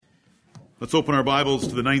Let's open our Bibles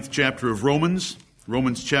to the 9th chapter of Romans,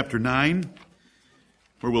 Romans chapter 9,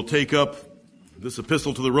 where we'll take up this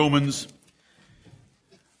epistle to the Romans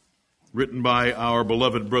written by our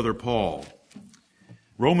beloved brother Paul.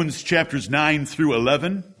 Romans chapters 9 through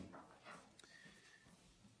 11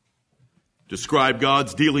 describe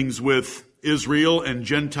God's dealings with Israel and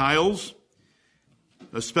Gentiles,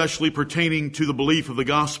 especially pertaining to the belief of the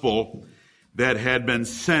gospel that had been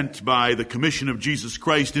sent by the commission of Jesus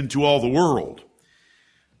Christ into all the world.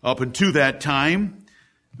 Up until that time,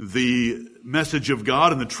 the message of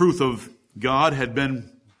God and the truth of God had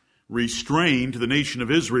been restrained to the nation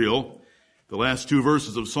of Israel. The last two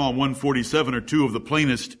verses of Psalm 147 are two of the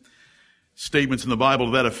plainest statements in the Bible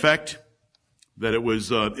to that effect, that it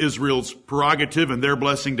was Israel's prerogative and their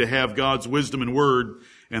blessing to have God's wisdom and word,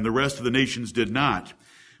 and the rest of the nations did not.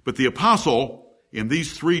 But the apostle, in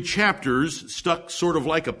these 3 chapters, stuck sort of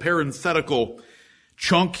like a parenthetical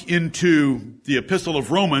chunk into the epistle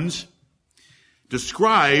of Romans,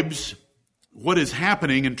 describes what is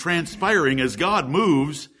happening and transpiring as God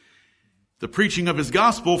moves the preaching of his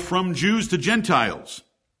gospel from Jews to Gentiles.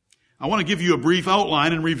 I want to give you a brief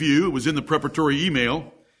outline and review. It was in the preparatory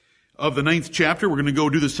email of the 9th chapter. We're going to go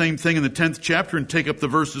do the same thing in the 10th chapter and take up the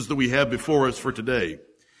verses that we have before us for today.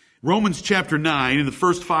 Romans chapter 9, in the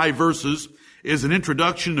first 5 verses, is an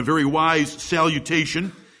introduction, a very wise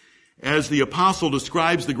salutation, as the apostle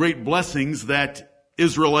describes the great blessings that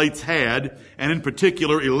Israelites had, and in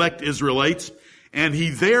particular elect Israelites. And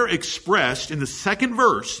he there expressed in the 2nd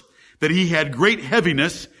verse that he had great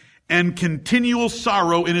heaviness and continual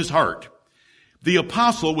sorrow in his heart. The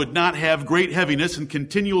apostle would not have great heaviness and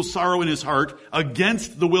continual sorrow in his heart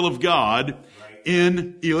against the will of God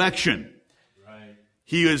in election.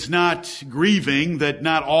 He is not grieving that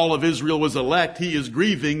not all of Israel was elect. He is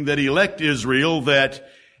grieving that elect Israel that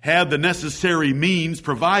had the necessary means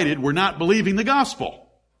provided were not believing the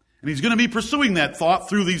gospel. And he's going to be pursuing that thought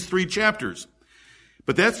through these 3 chapters.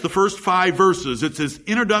 But that's the first 5 verses. It's his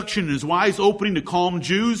introduction, his wise opening to calm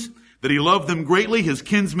Jews, that he loved them greatly. His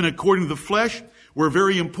kinsmen according to the flesh were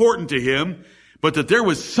very important to him, but that there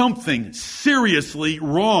was something seriously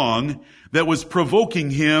wrong that was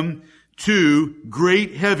provoking him to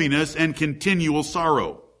great heaviness and continual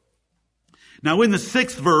sorrow. Now in the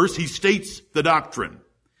 6th verse, he states the doctrine,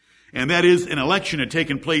 and that is an election had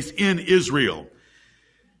taken place in Israel.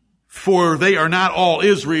 For they are not all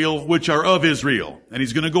Israel which are of Israel. And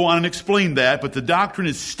he's going to go on and explain that, but the doctrine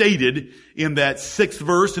is stated in that 6th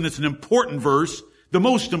verse, and it's an important verse, the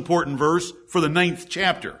most important verse for the 9th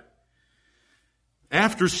chapter.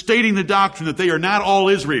 After stating the doctrine that they are not all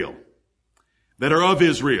Israel, that are of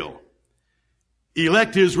Israel,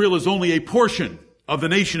 elect Israel is only a portion of the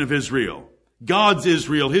nation of Israel. God's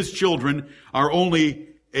Israel, his children, are only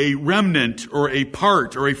a remnant or a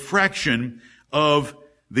part or a fraction of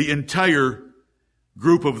the entire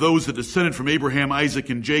group of those that descended from Abraham, Isaac,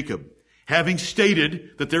 and Jacob. Having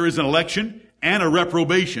stated that there is an election and a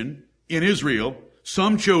reprobation in Israel,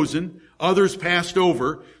 some chosen, others passed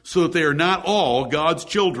over, so that they are not all God's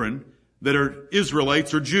children that are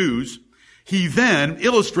Israelites or Jews, he then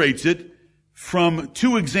illustrates it from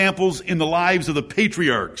 2 examples in the lives of the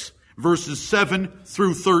patriarchs, verses 7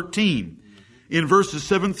 through 13. In verses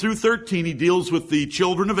 7 through 13, he deals with the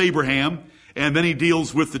children of Abraham, and then he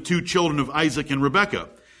deals with the 2 children of Isaac and Rebekah.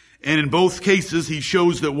 And in both cases, he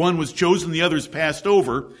shows that one was chosen, the others passed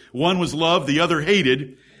over. One was loved, the other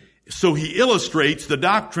hated. So he illustrates the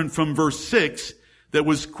doctrine from verse 6 that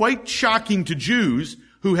was quite shocking to Jews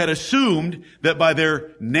who had assumed that by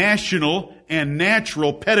their national and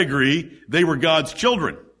natural pedigree, they were God's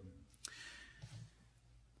children.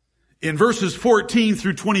 In verses 14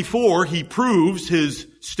 through 24, he proves his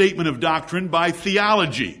statement of doctrine by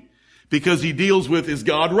theology, because he deals with, is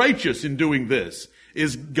God righteous in doing this?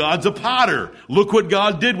 Is God's a potter? Look what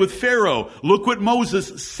God did with Pharaoh. Look what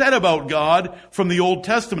Moses said about God from the Old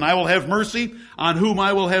Testament. I will have mercy on whom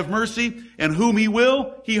I will have mercy, and whom he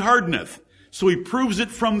will, he hardeneth. So he proves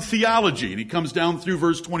it from theology, and he comes down through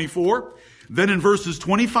verse 24. Then in verses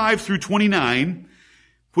 25 through 29,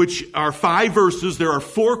 which are 5 verses, there are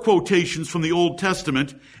 4 quotations from the Old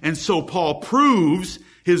Testament, and so Paul proves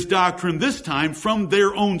his doctrine this time from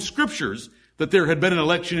their own scriptures that there had been an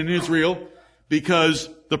election in Israel, because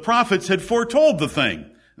the prophets had foretold the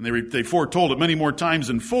thing. And they foretold it many more times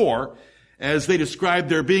than 4, as they described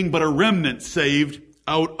there being but a remnant saved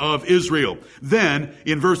out of Israel. Then,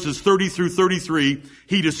 in verses 30 through 33,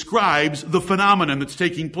 he describes the phenomenon that's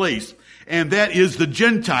taking place. And that is the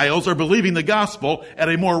Gentiles are believing the gospel at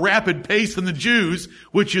a more rapid pace than the Jews,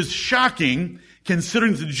 which is shocking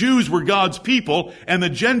considering the Jews were God's people and the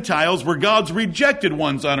Gentiles were God's rejected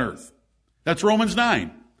ones on earth. That's Romans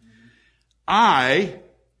 9. I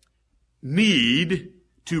need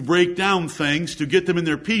to break down things to get them in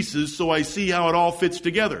their pieces so I see how it all fits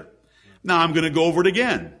together. Now I'm going to go over it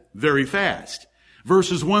again very fast.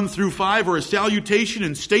 Verses 1 through 5 are a salutation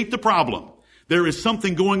and state the problem. There is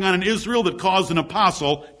something going on in Israel that caused an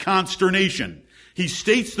apostle consternation. He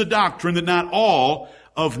states the doctrine that not all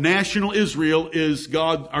of national Israel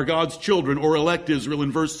are God's children or elect Israel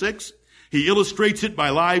in verse 6. He illustrates it by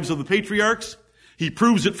lives of the patriarchs. He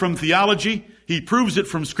proves it from theology. He proves it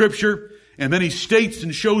from Scripture. And then he states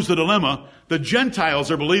and shows the dilemma. The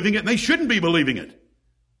Gentiles are believing it, and they shouldn't be believing it.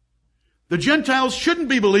 The Gentiles shouldn't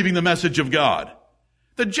be believing the message of God.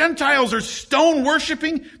 The Gentiles are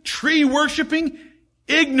stone-worshiping, tree-worshiping,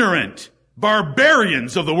 ignorant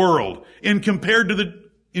barbarians of the world in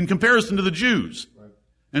comparison to the Jews.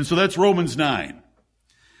 And so that's Romans 9.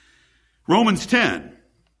 Romans 10,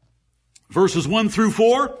 verses 1 through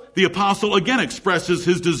 4, the apostle again expresses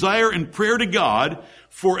his desire and prayer to God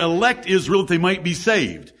for elect Israel that they might be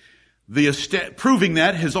saved. Proving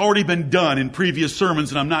that has already been done in previous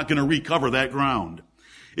sermons, and I'm not going to recover that ground.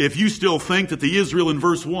 If you still think that the Israel in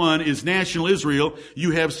verse 1 is national Israel,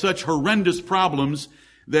 you have such horrendous problems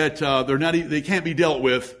that they can't be dealt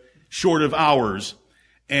with short of hours,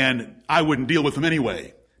 and I wouldn't deal with them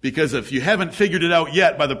anyway. Because if you haven't figured it out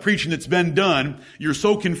yet by the preaching that's been done, you're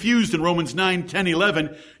so confused in Romans 9, 10,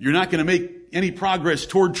 11, you're not going to make any progress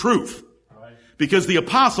toward truth. Because the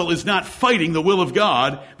apostle is not fighting the will of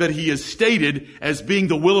God that he has stated as being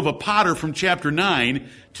the will of a potter from chapter 9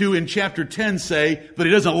 to in chapter 10 say that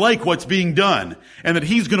he doesn't like what's being done and that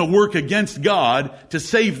he's going to work against God to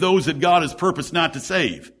save those that God has purposed not to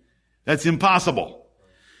save. That's impossible.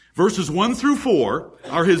 Verses 1 through 4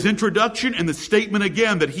 are his introduction and the statement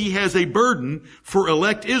again that he has a burden for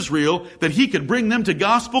elect Israel, that he could bring them to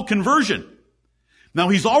gospel conversion. Now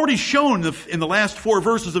he's already shown in the last 4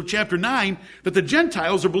 verses of chapter 9 that the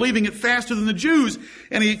Gentiles are believing it faster than the Jews,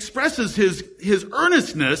 and he expresses his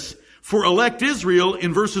earnestness for elect Israel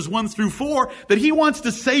in verses 1 through 4 that he wants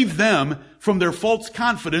to save them from their false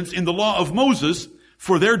confidence in the law of Moses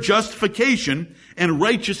for their justification and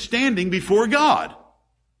righteous standing before God.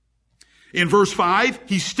 In verse 5,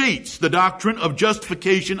 he states the doctrine of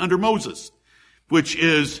justification under Moses, which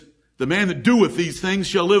is the man that doeth these things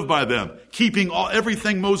shall live by them. Keeping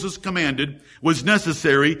everything Moses commanded was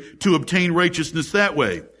necessary to obtain righteousness that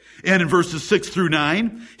way. And in verses 6 through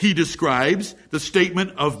 9, he describes the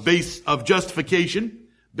statement of justification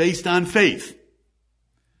based on faith.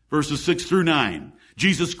 Verses 6 through 9.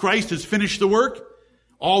 Jesus Christ has finished the work.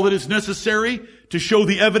 All that is necessary to show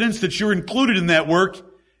the evidence that you're included in that work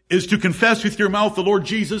is to confess with your mouth the Lord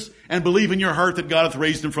Jesus and believe in your heart that God hath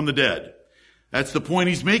raised him from the dead. That's the point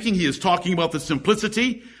he's making. He is talking about the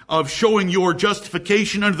simplicity of showing your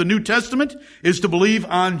justification under the New Testament is to believe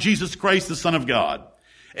on Jesus Christ, the Son of God.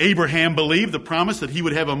 Abraham believed the promise that he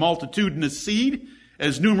would have a multitudinous seed,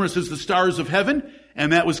 as numerous as the stars of heaven,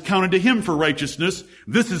 and that was counted to him for righteousness.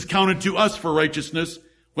 This is counted to us for righteousness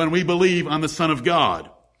when we believe on the Son of God.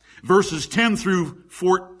 Verses 10 through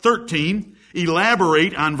 13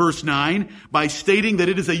 elaborate on verse 9 by stating that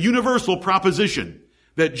it is a universal proposition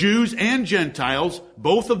that Jews and Gentiles,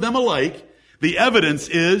 both of them alike, the evidence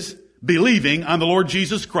is believing on the Lord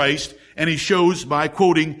Jesus Christ, and he shows by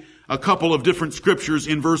quoting a couple of different scriptures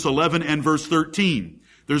in verse 11 and verse 13.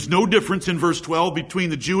 There's no difference in verse 12 between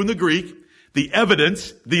the Jew and the Greek. The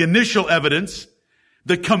evidence, the initial evidence,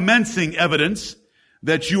 the commencing evidence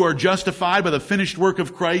that you are justified by the finished work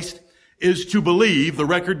of Christ is to believe the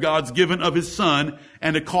record God's given of his Son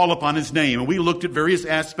and to call upon his name. And we looked at various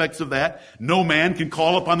aspects of that. No man can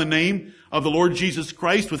call upon the name of the Lord Jesus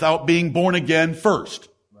Christ without being born again first.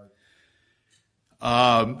 There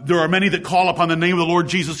are many that call upon the name of the Lord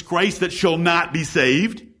Jesus Christ that shall not be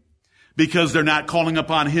saved because they're not calling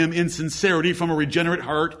upon him in sincerity from a regenerate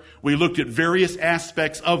heart. We looked at various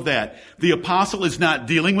aspects of that. The apostle is not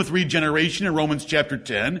dealing with regeneration in Romans chapter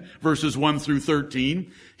 10, verses 1 through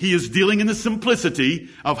 13. He is dealing in the simplicity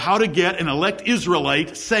of how to get an elect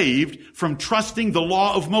Israelite saved from trusting the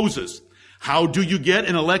law of Moses. How do you get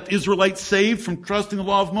an elect Israelite saved from trusting the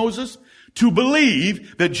law of Moses? To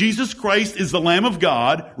believe that Jesus Christ is the Lamb of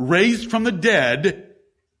God, raised from the dead,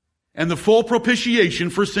 and the full propitiation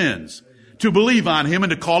for sins. To believe on him and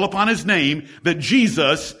to call upon his name, that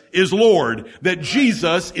Jesus is Lord, that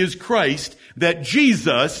Jesus is Christ, that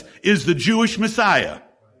Jesus is the Jewish Messiah.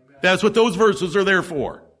 That's what those verses are there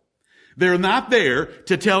for. They're not there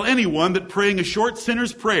to tell anyone that praying a short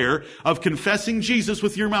sinner's prayer of confessing Jesus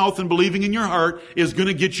with your mouth and believing in your heart is going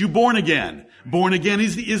to get you born again. Born again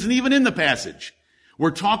isn't even in the passage. We're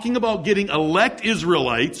talking about getting elect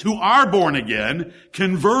Israelites who are born again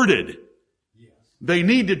converted. They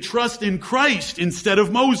need to trust in Christ instead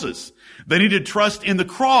of Moses. They need to trust in the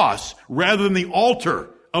cross rather than the altar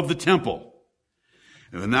of the temple.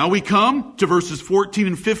 And now we come to verses 14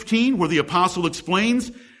 and 15 where the apostle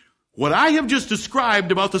explains what I have just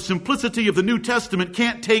described about the simplicity of the New Testament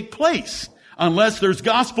can't take place unless there's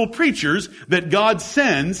gospel preachers that God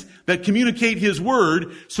sends that communicate His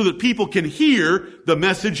word so that people can hear the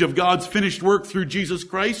message of God's finished work through Jesus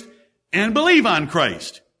Christ and believe on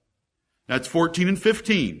Christ. That's 14 and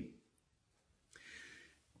 15.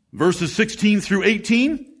 Verses 16 through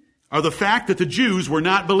 18 are the fact that the Jews were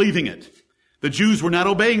not believing it. The Jews were not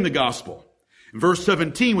obeying the gospel. Verse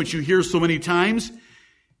 17, which you hear so many times,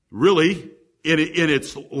 really, in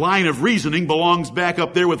its line of reasoning, belongs back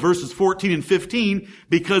up there with verses 14 and 15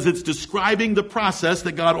 because it's describing the process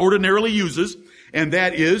that God ordinarily uses, and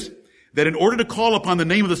that is that in order to call upon the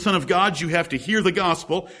name of the Son of God, you have to hear the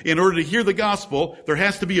gospel. In order to hear the gospel, there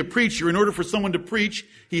has to be a preacher. In order for someone to preach,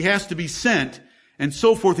 he has to be sent, and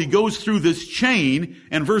so forth. He goes through this chain,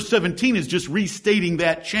 and verse 17 is just restating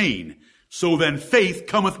that chain. So then faith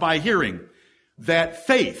cometh by hearing. That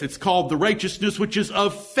faith, it's called the righteousness which is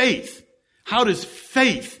of faith. How does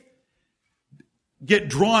faith get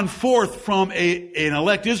drawn forth from an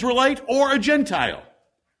elect Israelite or a Gentile?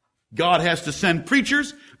 God has to send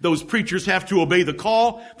preachers. Those preachers have to obey the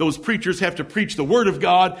call. Those preachers have to preach the word of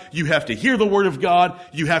God. You have to hear the word of God.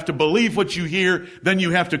 You have to believe what you hear. Then you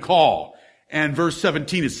have to call. And verse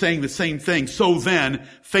 17 is saying the same thing. So then,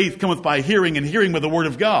 faith cometh by hearing, and hearing by the word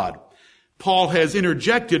of God. Paul has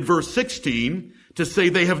interjected verse 16 to say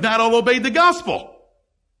they have not all obeyed the gospel.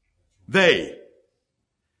 They.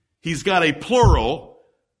 He's got a plural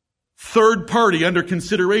third party under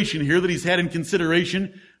consideration here that he's had in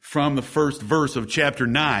consideration from the first verse of chapter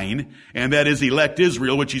 9, and that is elect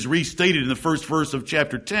Israel, which he's restated in the first verse of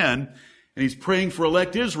chapter 10, and he's praying for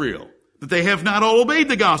elect Israel, that they have not all obeyed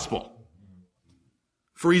the gospel.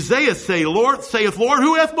 For Isaiah saith, Lord,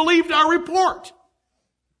 who hath believed our report?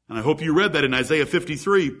 And I hope you read that in Isaiah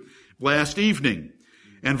 53 last evening.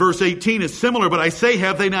 And verse 18 is similar, but I say,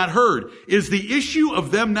 have they not heard? Is the issue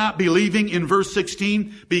of them not believing in verse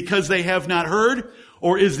 16 because they have not heard?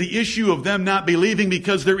 Or is the issue of them not believing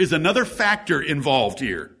because there is another factor involved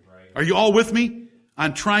here? Right. Are you all with me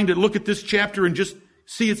on trying to look at this chapter and just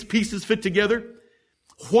see its pieces fit together?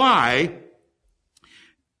 Why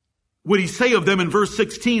would he say of them in verse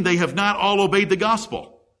 16, they have not all obeyed the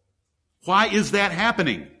gospel? Why is that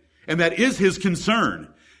happening? And that is his concern.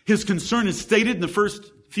 His concern is stated in the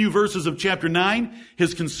first few verses of chapter 9.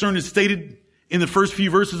 His concern is stated in the first few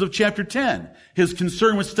verses of chapter 10. His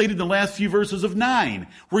concern was stated in the last few verses of 9,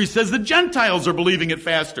 where he says the Gentiles are believing it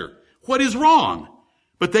faster. What is wrong?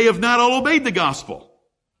 But they have not all obeyed the gospel.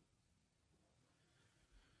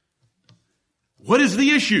 What is the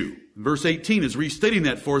issue? Verse 18 is restating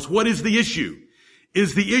that for us. What is the issue?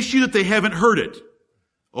 Is the issue that they haven't heard it?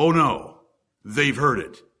 Oh no, they've heard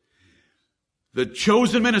it. The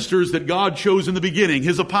chosen ministers that God chose in the beginning,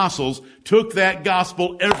 his apostles, took that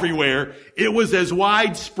gospel everywhere. It was as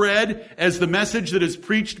widespread as the message that is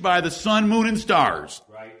preached by the sun, moon, and stars.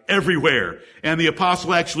 Right. Everywhere. And the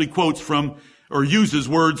apostle actually quotes from, or uses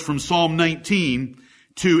words from Psalm 19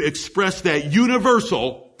 to express that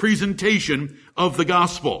universal presentation of the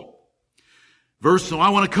gospel. So I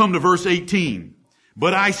want to come to verse 18.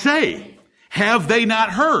 But I say, have they not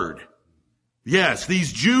heard? Yes,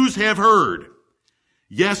 these Jews have heard.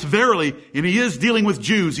 Yes, verily, and he is dealing with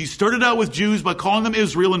Jews. He started out with Jews by calling them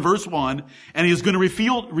Israel in verse 1, and he's going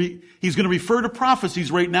to refer to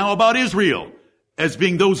prophecies right now about Israel as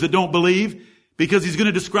being those that don't believe, because he's going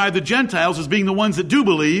to describe the Gentiles as being the ones that do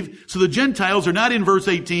believe. So the Gentiles are not in verse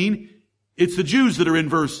 18. It's the Jews that are in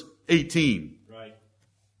verse 18. Right.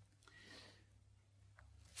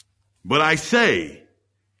 But I say,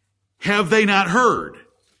 have they not heard?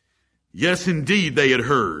 Yes, indeed, they had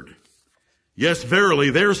heard. Yes,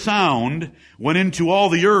 verily, their sound went into all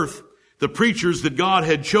the earth, the preachers that God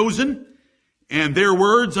had chosen, and their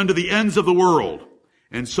words unto the ends of the world.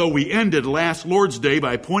 And so we ended last Lord's Day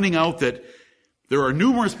by pointing out that there are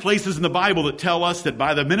numerous places in the Bible that tell us that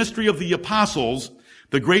by the ministry of the apostles,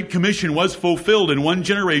 the Great Commission was fulfilled in one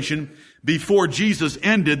generation before Jesus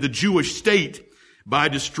ended the Jewish state by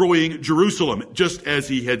destroying Jerusalem, just as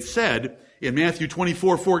he had said in Matthew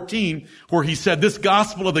 24:14, where he said, this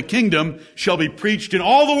gospel of the kingdom shall be preached in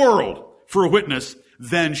all the world for a witness,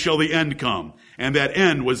 then shall the end come. And that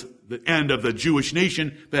end was the end of the Jewish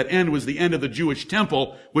nation. That end was the end of the Jewish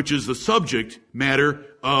temple, which is the subject matter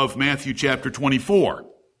of Matthew chapter 24.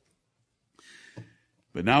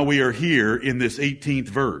 But now we are here in this 18th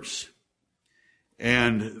verse.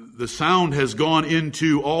 And the sound has gone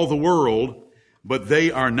into all the world, but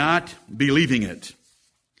they are not believing it.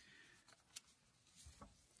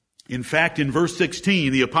 In fact, in verse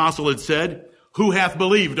 16, the apostle had said, "Who hath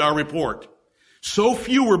believed our report?" So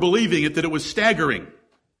few were believing it that it was staggering.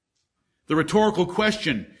 The rhetorical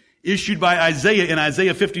question issued by Isaiah in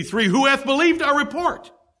Isaiah 53, "Who hath believed our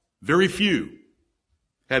report?" Very few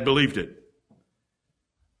had believed it.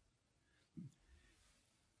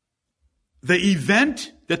 The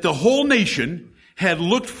event that the whole nation had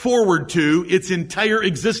looked forward to its entire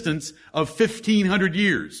existence of 1,500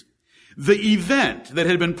 years. The event that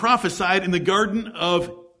had been prophesied in the Garden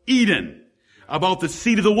of Eden about the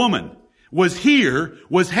seed of the woman was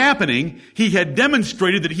happening. He had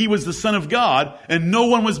demonstrated that he was the Son of God, and no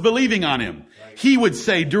one was believing on him. He would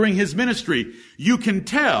say during his ministry, "You can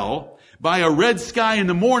tell by a red sky in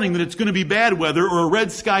the morning that it's going to be bad weather, or a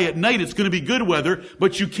red sky at night it's going to be good weather,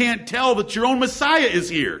 but you can't tell that your own Messiah is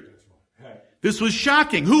here." This was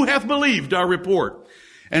shocking. Who hath believed our report?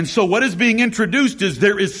 And so what is being introduced is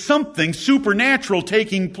there is something supernatural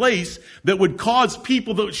taking place that would cause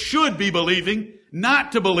people that should be believing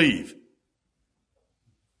not to believe.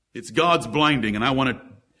 It's God's blinding, and I want to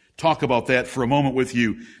talk about that for a moment with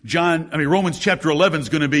you. Romans chapter 11 is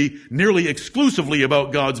going to be nearly exclusively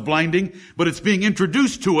about God's blinding, but it's being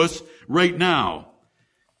introduced to us right now.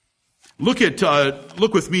 Look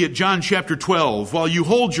with me at John chapter 12. While you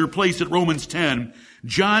hold your place at Romans 10,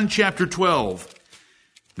 John chapter 12.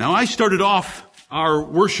 Now, I started off our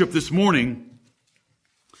worship this morning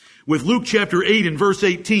with Luke chapter 8 and verse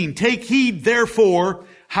 18. "Take heed, therefore,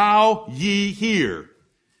 how ye hear.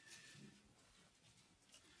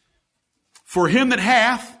 For him that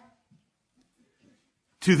hath,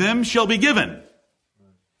 to them shall be given.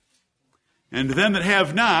 And to them that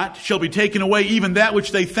have not shall be taken away even that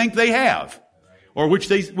which they think they have, or which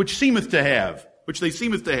they seemeth to have.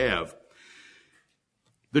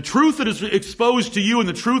 The truth that is exposed to you and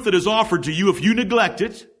the truth that is offered to you, if you neglect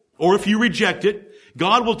it, or if you reject it,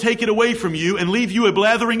 God will take it away from you and leave you a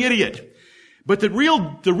blathering idiot. But the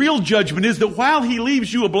real judgment is that while he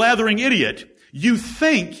leaves you a blathering idiot, you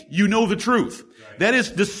think you know the truth. That is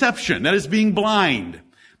deception. That is being blind.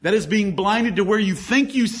 That is being blinded to where you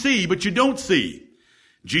think you see, but you don't see.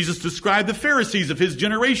 Jesus described the Pharisees of his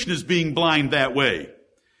generation as being blind that way.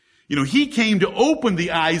 He came to open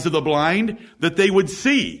the eyes of the blind that they would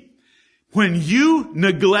see. When you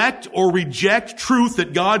neglect or reject truth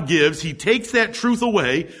that God gives, he takes that truth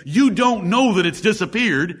away. You don't know that it's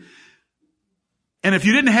disappeared. And if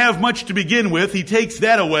you didn't have much to begin with, he takes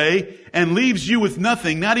that away and leaves you with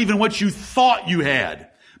nothing, not even what you thought you had.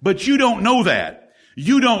 But you don't know that.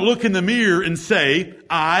 You don't look in the mirror and say,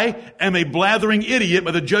 "I am a blathering idiot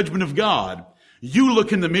by the judgment of God." You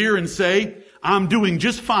look in the mirror and say, "I'm doing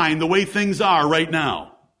just fine the way things are right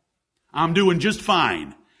now. I'm doing just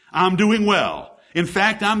fine. I'm doing well. In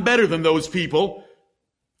fact, I'm better than those people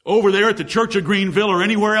over there at the Church of Greenville or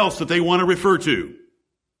anywhere else that they want to refer to.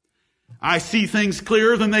 I see things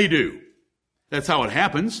clearer than they do." That's how it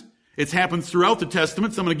happens. It's happened throughout the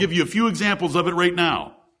Testament. So I'm going to give you a few examples of it right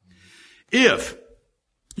now. If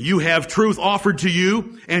you have truth offered to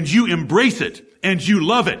you and you embrace it and you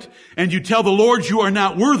love it and you tell the Lord you are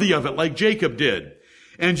not worthy of it like Jacob did,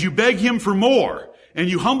 and you beg him for more and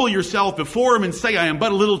you humble yourself before him and say, "I am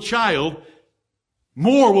but a little child,"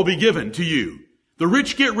 more will be given to you. The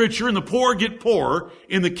rich get richer and the poor get poorer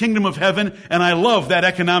in the kingdom of heaven, and I love that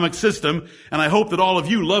economic system, and I hope that all of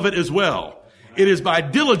you love it as well. It is by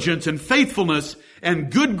diligence and faithfulness and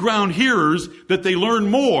good ground hearers that they learn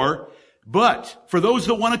more. But for those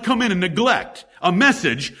that want to come in and neglect a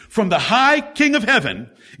message from the high King of heaven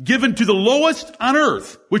given to the lowest on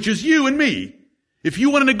earth, which is you and me, if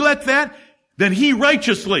you want to neglect that, then he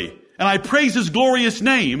righteously, and I praise his glorious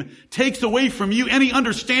name, takes away from you any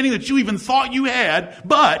understanding that you even thought you had,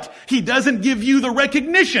 but he doesn't give you the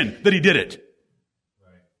recognition that he did it.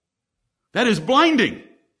 Right. That is blinding.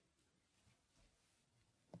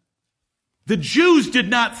 The Jews did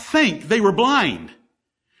not think they were blind.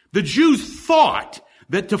 The Jews thought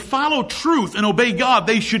that to follow truth and obey God,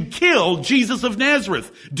 they should kill Jesus of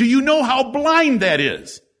Nazareth. Do you know how blind that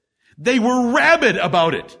is? They were rabid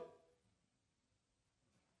about it.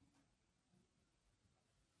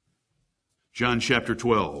 John chapter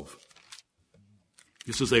 12.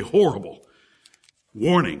 This is a horrible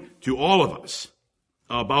warning to all of us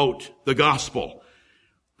about the gospel,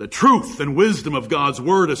 the truth and wisdom of God's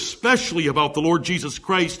word, especially about the Lord Jesus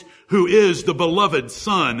Christ, who is the beloved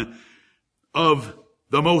Son of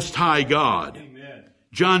the Most High God. Amen.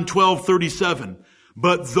 John 12:37.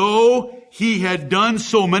 But though he had done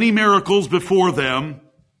so many miracles before them,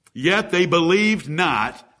 yet they believed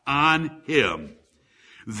not on him.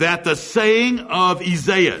 That the saying of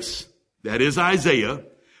Esaias, that is Isaiah,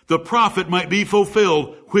 the prophet might be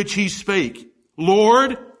fulfilled, which he spake,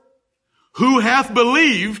 Lord, who hath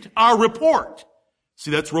believed our report?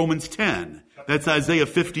 See, that's Romans 10. That's Isaiah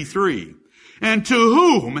 53. And to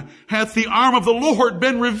whom hath the arm of the Lord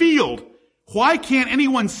been revealed? Why can't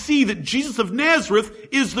anyone see that Jesus of Nazareth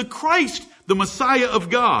is the Christ, the Messiah of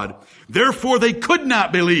God? Therefore they could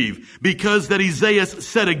not believe, because that Isaiah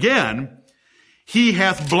said again, he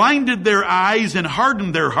hath blinded their eyes and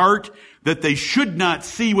hardened their heart, that they should not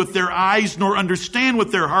see with their eyes, nor understand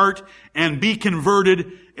with their heart, and be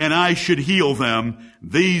converted, and I should heal them.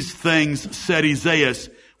 These things said Isaiah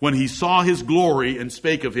when he saw his glory and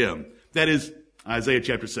spake of him. That is Isaiah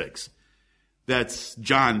chapter 6. That's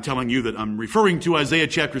John telling you that I'm referring to Isaiah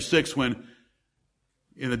chapter 6 when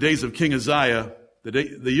in the days of King Uzziah,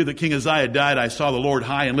 the year that King Uzziah died, I saw the Lord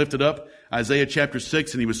high and lifted up. Isaiah chapter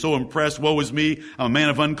 6, and he was so impressed, woe is me, I'm a man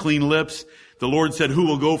of unclean lips. The Lord said, who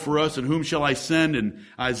will go for us and whom shall I send? And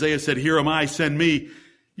Isaiah said, here am I, send me.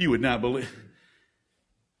 You would not believe.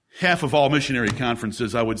 Half of all missionary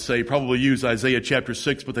conferences, I would say, probably use Isaiah chapter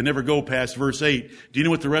 6, but they never go past verse 8. Do you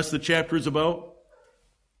know what the rest of the chapter is about?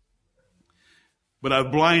 But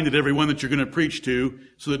I've blinded everyone that you're going to preach to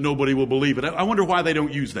so that nobody will believe it. I wonder why they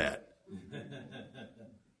don't use that.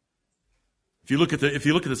 If you look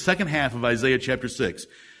at the second half of Isaiah chapter 6,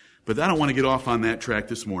 but I don't want to get off on that track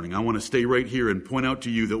this morning. I want to stay right here and point out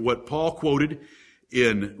to you that what Paul quoted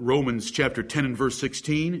in Romans chapter 10 and verse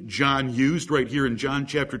 16, John used right here in John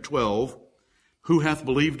chapter 12. Who hath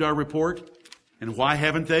believed our report? And why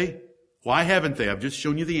haven't they? Why haven't they? I've just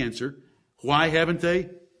shown you the answer. Why haven't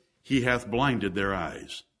they? He hath blinded their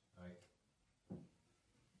eyes.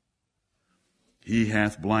 He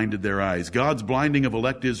hath blinded their eyes. God's blinding of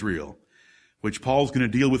elect Israel, which Paul's going to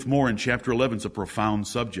deal with more in chapter 11. It's a profound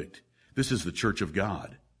subject. This is the church of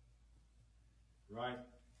God. Right.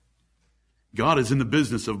 God is in the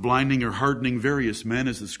business of blinding or hardening various men,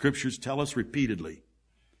 as the scriptures tell us repeatedly.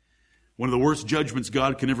 One of the worst judgments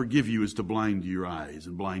God can ever give you is to blind your eyes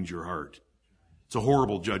and blind your heart. It's a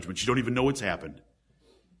horrible judgment. You don't even know it's happened.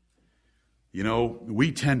 You know,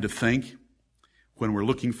 we tend to think when we're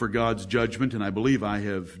looking for God's judgment, and I believe I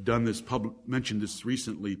have done this, mentioned this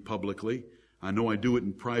recently publicly. I know I do it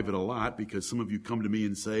in private a lot because some of you come to me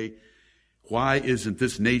and say, why isn't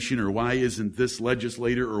this nation, or why isn't this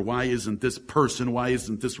legislator, or why isn't this person, why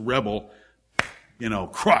isn't this rebel,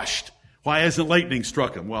 crushed? Why hasn't lightning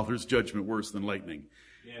struck him? Well, there's judgment worse than lightning.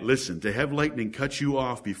 Yeah. Listen, to have lightning cut you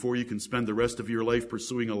off before you can spend the rest of your life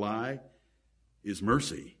pursuing a lie is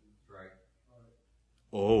mercy. Right.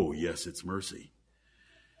 Oh, yes, it's mercy.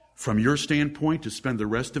 From your standpoint, to spend the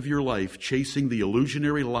rest of your life chasing the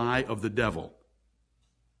illusionary lie of the devil.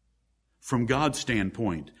 From God's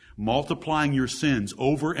standpoint, multiplying your sins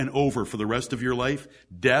over and over for the rest of your life,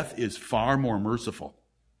 death is far more merciful.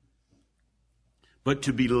 But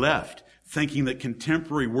to be left thinking that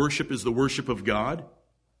contemporary worship is the worship of God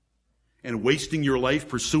and wasting your life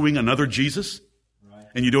pursuing another Jesus, right,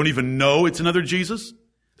 and you don't even know it's another Jesus,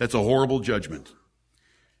 that's a horrible judgment.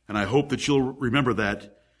 And I hope that you'll remember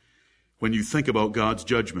that when you think about God's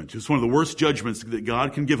judgment. It's one of the worst judgments that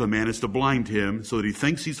God can give a man, is to blind him so that he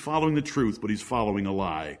thinks he's following the truth, but he's following a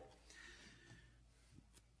lie.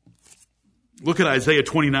 Look at Isaiah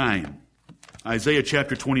 29. Isaiah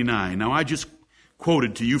chapter 29. Now, I just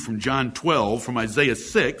quoted to you from John 12, from Isaiah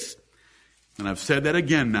 6, and I've said that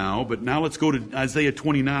again now, but now let's go to Isaiah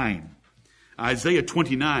 29. Isaiah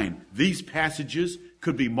 29. These passages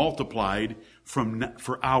could be multiplied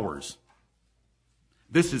for hours.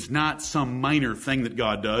 This is not some minor thing that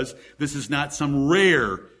God does. This is not some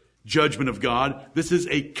rare judgment of God. This is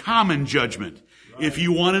a common judgment. Right. If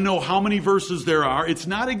you want to know how many verses there are, it's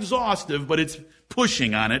not exhaustive, but it's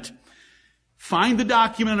pushing on it. Find the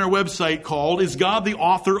document on our website called, Is God the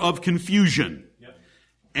Author of Confusion? Yep.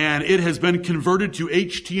 And it has been converted to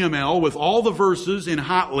HTML with all the verses in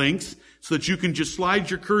hot links so that you can just slide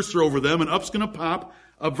your cursor over them and up's going to pop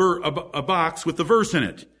a box with the verse in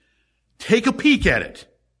it. Take a peek at it.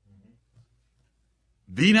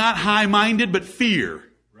 Be not high-minded, but fear,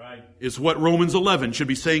 right, is what Romans 11 should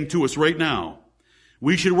be saying to us right now.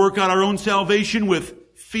 We should work out our own salvation with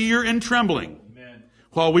fear and trembling. Amen.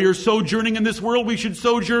 While we are sojourning in this world, we should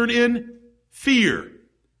sojourn in fear.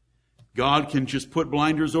 God can just put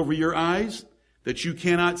blinders over your eyes that you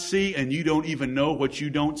cannot see, and you don't even know what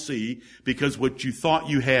you don't see, because what you thought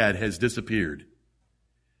you had has disappeared.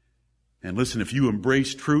 And listen, if you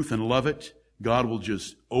embrace truth and love it, God will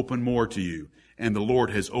just open more to you. And the Lord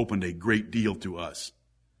has opened a great deal to us.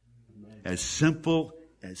 As simple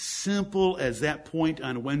as that point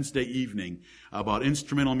on Wednesday evening about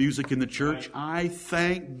instrumental music in the church, I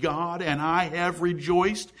thank God, and I have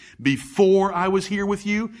rejoiced before I was here with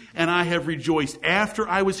you, and I have rejoiced after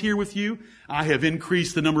I was here with you. I have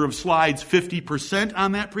increased the number of slides 50%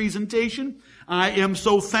 on that presentation. I am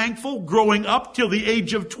so thankful. Growing up till the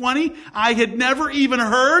age of 20, I had never even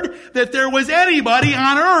heard that there was anybody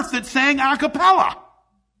on earth that sang a cappella.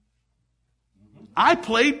 I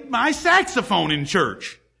played my saxophone in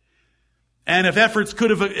church. And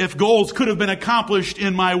if goals could have been accomplished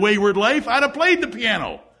in my wayward life, I'd have played the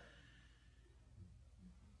piano.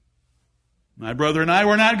 My brother and I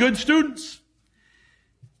were not good students.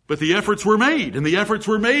 But the efforts were made, and the efforts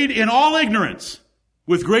were made in all ignorance,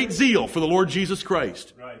 with great zeal for the Lord Jesus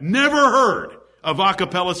Christ. Right. Never heard of a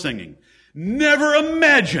cappella singing. Never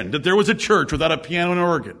imagined that there was a church without a piano and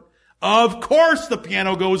organ. Of course the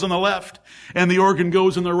piano goes on the left and the organ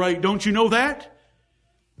goes on the right. Don't you know that?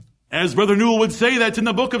 As Brother Newell would say, that's in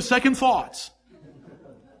the book of Second Thoughts.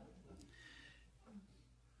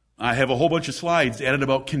 I have a whole bunch of slides added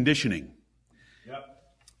about conditioning. Yep.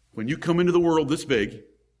 When you come into the world this big,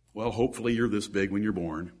 well, hopefully you're this big when you're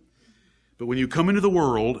born. But when you come into the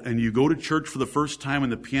world and you go to church for the first time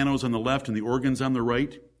and the piano's on the left and the organ's on the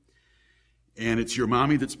right, and it's your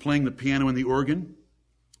mommy that's playing the piano and the organ,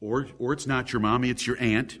 or it's not your mommy, it's your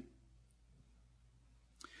aunt,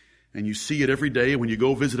 and you see it every day, and when you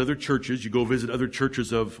go visit other churches, you go visit other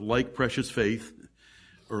churches of like precious faith,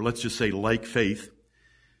 or let's just say like faith,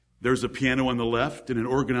 there's a piano on the left and an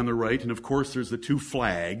organ on the right, and of course there's the two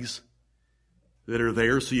flags that are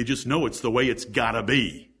there, so you just know it's the way it's gotta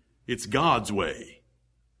be. It's God's way.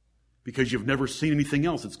 Because you've never seen anything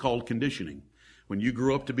else. It's called conditioning. When you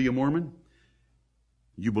grew up to be a Mormon,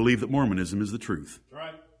 you believe that Mormonism is the truth. That's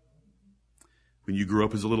right. When you grew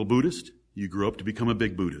up as a little Buddhist, you grew up to become a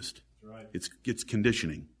big Buddhist. That's right. It's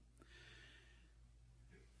conditioning.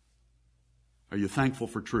 Are you thankful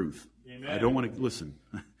for truth? Amen. I don't want to, listen,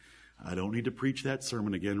 I don't need to preach that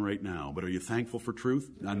sermon again right now, but are you thankful for truth?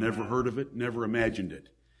 I never heard of it, never imagined it.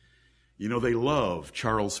 You know, they love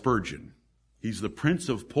Charles Spurgeon. He's the prince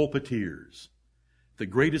of pulpiteers, the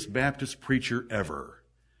greatest Baptist preacher ever.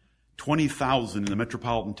 20,000 in the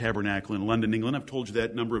Metropolitan Tabernacle in London, England. I've told you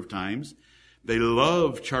that a number of times. They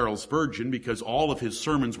love Charles Spurgeon because all of his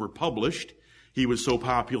sermons were published. He was so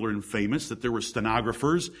popular and famous that there were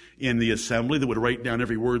stenographers in the assembly that would write down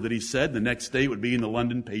every word that he said. The next day it would be in the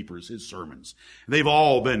London papers, his sermons. They've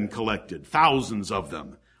all been collected, thousands of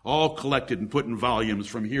them. All collected and put in volumes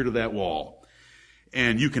from here to that wall.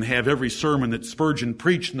 And you can have every sermon that Spurgeon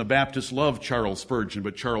preached, and the Baptists loved Charles Spurgeon,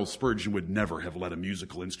 but Charles Spurgeon would never have let a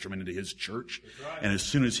musical instrument into his church. Right. And as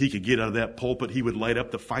soon as he could get out of that pulpit, he would light up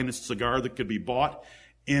the finest cigar that could be bought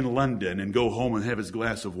in London and go home and have his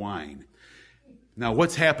glass of wine. Now,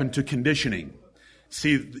 what's happened to conditioning?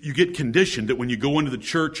 See, you get conditioned that when you go into the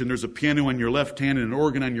church and there's a piano on your left hand and an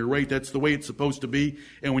organ on your right, that's the way it's supposed to be.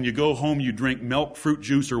 And when you go home, you drink milk, fruit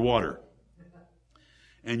juice, or water.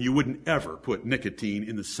 And you wouldn't ever put nicotine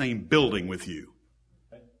in the same building with you.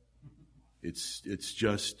 It's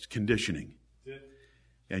just conditioning.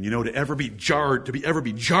 And you know, to ever be jarred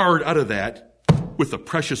out of that with the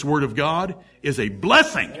precious Word of God is a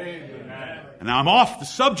blessing. Amen. And now I'm off the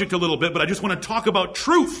subject a little bit, but I just want to talk about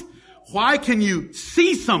truth. Why can you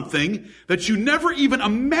see something that you never even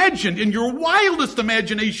imagined in your wildest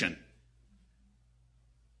imagination?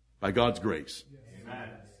 By God's grace. Amen.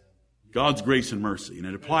 God's grace and mercy. And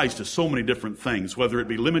it applies to so many different things, whether it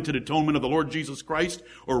be limited atonement of the Lord Jesus Christ,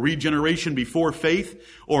 or regeneration before faith,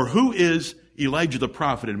 or who is Elijah the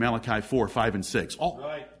prophet in Malachi 4, 5, and 6.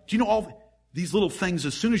 Right. Do you know all these little things,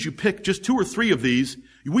 as soon as you pick just 2 or 3 of these,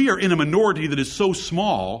 we are in a minority that is so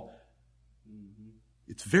small.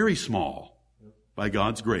 It's very small by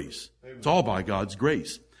God's grace. It's all by God's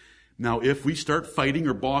grace. Now, if we start fighting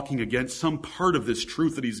or balking against some part of this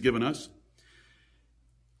truth that He's given us,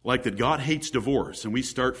 like that God hates divorce, and we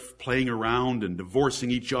start playing around and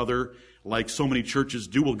divorcing each other like so many churches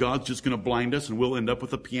do, well, God's just going to blind us and we'll end up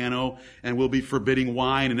with a piano and we'll be forbidding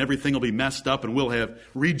wine and everything will be messed up and we'll have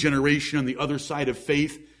regeneration on the other side of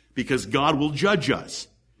faith because God will judge us.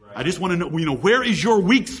 Right. I just want to know, where is your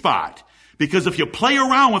weak spot? Because if you play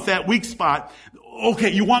around with that weak spot,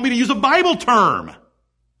 okay, you want me to use a Bible term.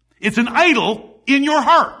 It's an idol in your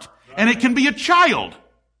heart. Right. And it can be a child.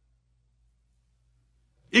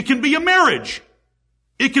 It can be a marriage.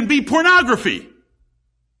 It can be pornography.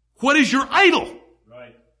 What is your idol?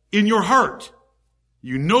 Right. In your heart?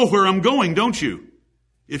 You know where I'm going, don't you?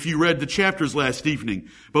 If you read the chapters last evening.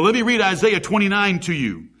 But let me read Isaiah 29 to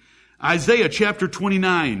you. Isaiah chapter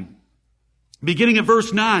 29, beginning at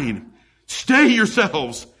verse 9. Stay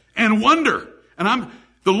yourselves and wonder. And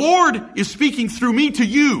the Lord is speaking through me to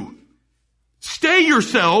you. Stay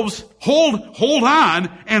yourselves, hold on,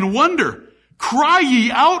 and wonder. Cry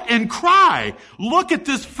ye out and cry. Look at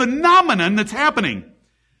this phenomenon that's happening.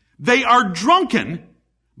 They are drunken,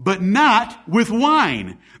 but not with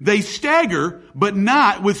wine. They stagger, but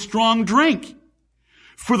not with strong drink.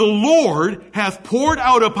 For the Lord hath poured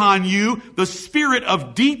out upon you the spirit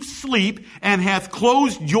of deep sleep, and hath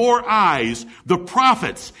closed your eyes, the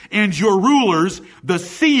prophets and your rulers, the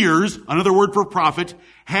seers, another word for prophet,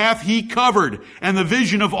 hath he covered. And the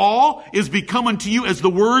vision of all is become unto you as the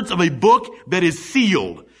words of a book that is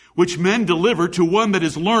sealed, which men deliver to one that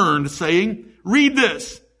is learned, saying, Read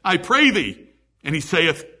this, I pray thee. And he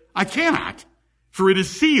saith, I cannot, for it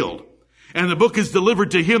is sealed. And the book is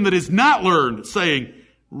delivered to him that is not learned, saying,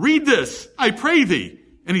 Read this, I pray thee.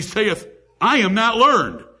 And he saith, I am not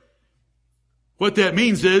learned. What that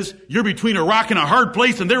means is you're between a rock and a hard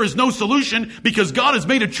place, and there is no solution because God has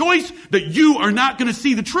made a choice that you are not going to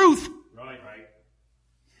see the truth. Right.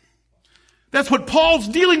 That's what Paul's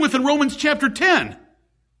dealing with in Romans chapter 10.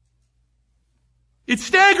 It's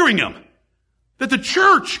staggering him that the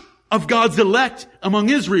church of God's elect among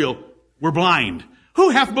Israel were blind. Who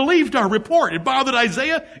hath believed our report? It bothered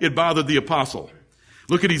Isaiah. It bothered the apostle.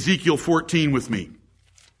 Look at Ezekiel 14 with me.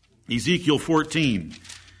 Ezekiel 14.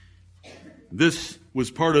 This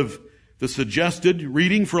was part of the suggested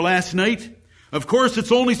reading for last night. Of course,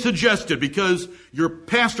 it's only suggested because your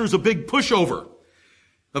pastor's a big pushover.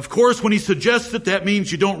 Of course, when he suggests it, that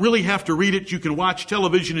means you don't really have to read it. You can watch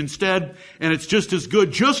television instead, and it's just as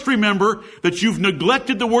good. Just remember that you've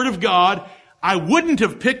neglected the Word of God. I wouldn't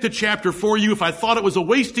have picked a chapter for you if I thought it was a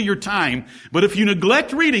waste of your time. But if you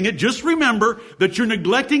neglect reading it, just remember that you're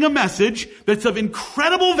neglecting a message that's of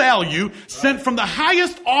incredible value, sent from the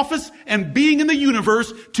highest office and being in the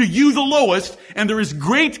universe to you, the lowest. And there is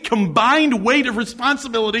great combined weight of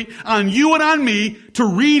responsibility on you and on me to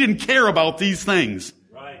read and care about these things.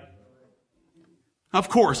 Right. Of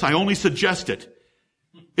course, I only suggest it.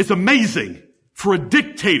 It's amazing for a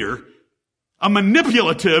dictator, a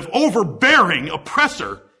manipulative, overbearing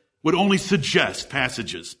oppressor would only suggest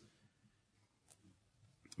passages.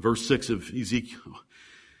 Verse 6 of Ezekiel.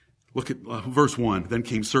 Look at verse 1. Then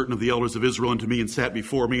came certain of the elders of Israel unto me and sat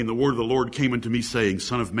before me, and the word of the Lord came unto me, saying,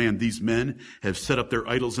 Son of man, these men have set up their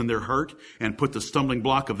idols in their heart and put the stumbling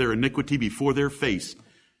block of their iniquity before their face.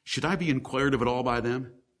 Should I be inquired of at all by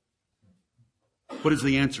them? What is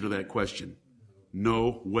the answer to that question?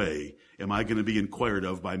 No way am I going to be inquired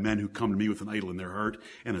of by men who come to me with an idol in their heart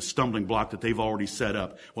and a stumbling block that they've already set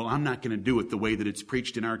up. Well, I'm not going to do it the way that it's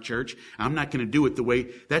preached in our church. I'm not going to do it the way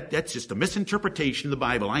that's just a misinterpretation of the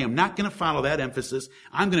Bible. I am not going to follow that emphasis.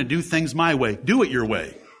 I'm going to do things my way. Do it your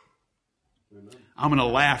way. Amen. I'm going to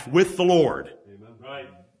laugh with the Lord. Amen. Right.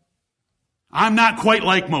 I'm not quite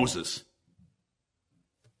like Moses.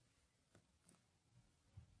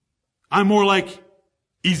 I'm more like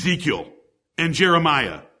Ezekiel and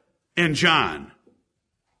Jeremiah and John.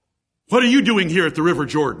 What are you doing here at the River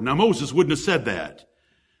Jordan? Now, Moses wouldn't have said that,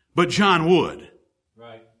 but John would.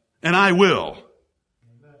 Right. And I will.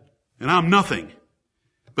 Amen. And I'm nothing,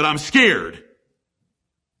 but I'm scared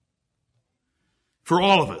for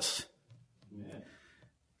all of us. Amen.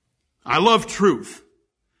 I love truth.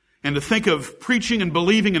 And to think of preaching and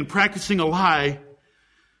believing and practicing a lie,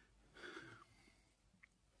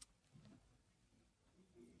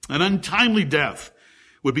 an untimely death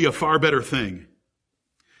would be a far better thing.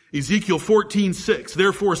 Ezekiel 14:6,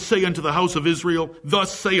 Therefore say unto the house of Israel,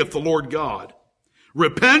 Thus saith the Lord God,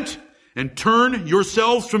 Repent and turn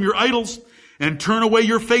yourselves from your idols, and turn away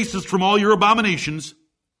your faces from all your abominations.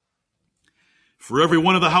 For every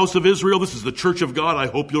one of the house of Israel, this is the church of God, I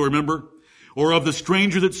hope you'll remember, or of the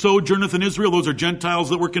stranger that sojourneth in Israel, those are Gentiles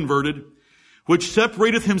that were converted, which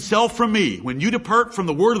separateth himself from me. When you depart from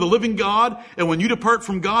the word of the living God, and when you depart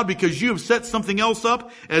from God because you have set something else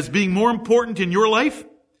up as being more important in your life,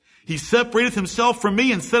 he separateth himself from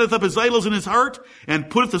me and setteth up his idols in his heart, and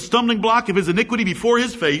putteth the stumbling block of his iniquity before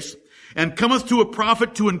his face, and cometh to a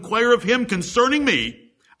prophet to inquire of him concerning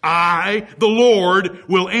me. I, the Lord,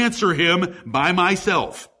 will answer him by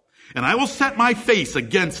myself. And I will set my face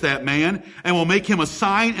against that man, and will make him a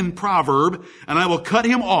sign and proverb, and I will cut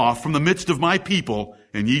him off from the midst of my people,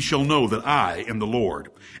 and ye shall know that I am the Lord.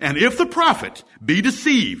 And if the prophet be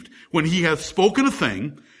deceived when he hath spoken a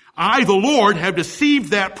thing, I, the Lord, have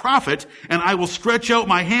deceived that prophet, and I will stretch out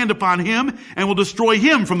my hand upon him, and will destroy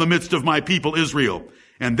him from the midst of my people Israel.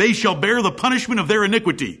 And they shall bear the punishment of their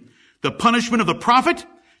iniquity. The punishment of the prophet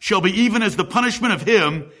shall be even as the punishment of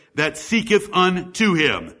him that seeketh unto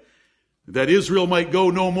him. That Israel might go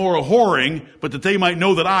no more a whoring, but that they might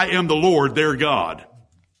know that I am the Lord their God.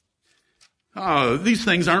 These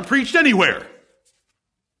things aren't preached anywhere.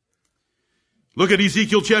 Look at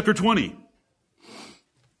Ezekiel chapter 20.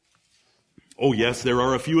 Oh yes, there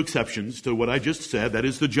are a few exceptions to what I just said. That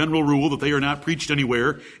is the general rule that they are not preached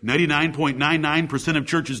anywhere. 99.99% of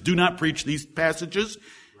churches do not preach these passages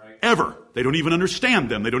ever. They don't even understand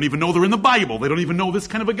them. They don't even know they're in the Bible. They don't even know this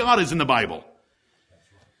kind of a God is in the Bible.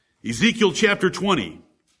 Ezekiel chapter 20.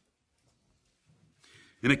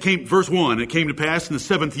 And it came, verse 1, it came to pass in the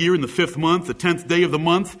 7th year, in the 5th month, the 10th day of the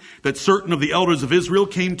month, that certain of the elders of Israel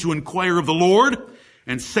came to inquire of the Lord,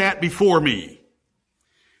 and sat before me.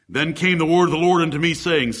 Then came the word of the Lord unto me,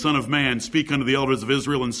 saying, Son of man, speak unto the elders of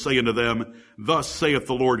Israel, and say unto them, Thus saith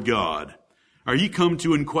the Lord God, Are ye come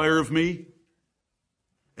to inquire of me?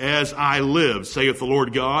 As I live, saith the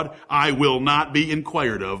Lord God, I will not be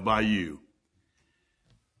inquired of by you.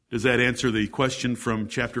 Does that answer the question from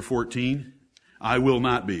chapter 14? I will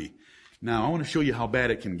not be. Now, I want to show you how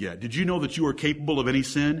bad it can get. Did you know that you are capable of any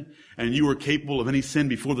sin? And you are capable of any sin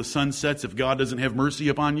before the sun sets if God doesn't have mercy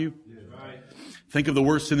upon you? Yeah, right. Think of the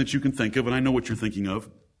worst sin that you can think of, and I know what you're thinking of.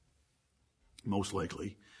 Most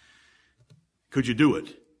likely. Could you do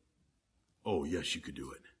it? Oh, yes, you could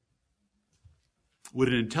do it. Would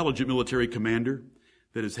an intelligent military commander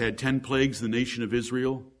that has had 10 plagues in the nation of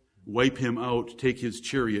Israel wipe him out, take his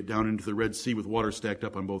chariot down into the Red Sea with water stacked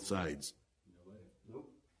up on both sides?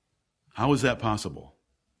 How is that possible?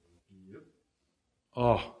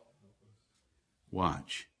 Oh,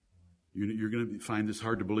 watch. You're going to find this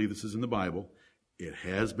hard to believe. This is in the Bible. It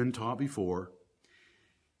has been taught before.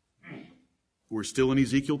 We're still in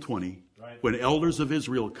Ezekiel 20. Right. When elders of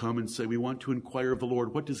Israel come and say, we want to inquire of the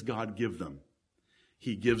Lord, what does God give them?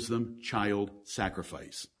 He gives them child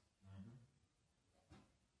sacrifice.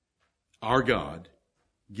 Our God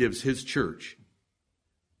gives his church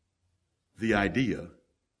the idea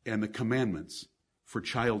and the commandments for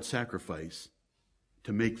child sacrifice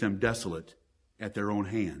to make them desolate at their own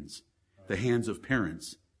hands, the hands of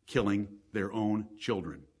parents killing their own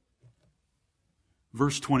children.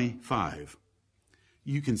 Verse 25.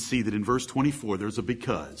 You can see that in verse 24 there's a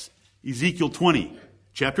because. Ezekiel 20,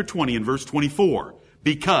 chapter 20 and verse 24.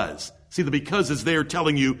 Because. See, the because is there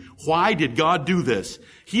telling you, why did God do this?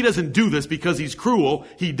 He doesn't do this because he's cruel.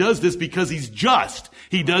 He does this because he's just.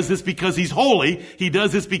 He does this because he's holy. He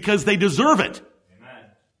does this because they deserve it. Amen.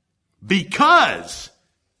 Because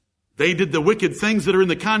they did the wicked things that are in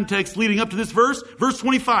the context leading up to this verse. Verse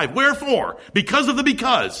 25. Wherefore? Because of the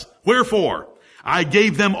because. Wherefore? I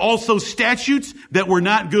gave them also statutes that were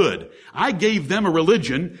not good. I gave them a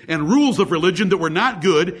religion and rules of religion that were not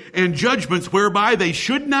good and judgments whereby they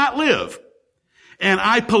should not live. And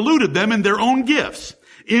I polluted them in their own gifts,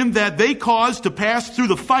 in that they caused to pass through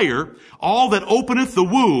the fire all that openeth the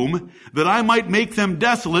womb, that I might make them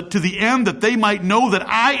desolate to the end that they might know that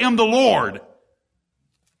I am the Lord.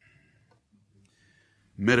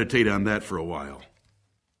 Meditate on that for a while.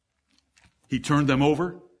 He turned them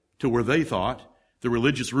over to where they thought the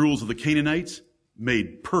religious rules of the Canaanites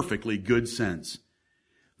made perfectly good sense.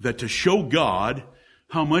 That to show God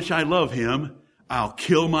how much I love him, I'll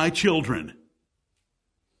kill my children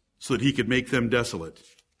so that he could make them desolate.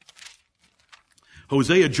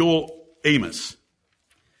 Hosea, Joel, Amos.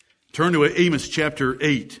 Turn to Amos chapter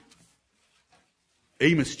 8.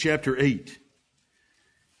 Amos chapter 8.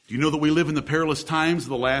 Do you know that we live in the perilous times of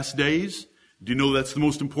the last days? Do you know that's the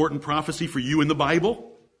most important prophecy for you in the Bible?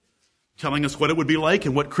 Telling us what it would be like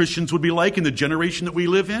and what Christians would be like in the generation that we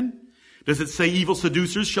live in? Does it say evil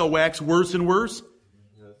seducers shall wax worse and worse?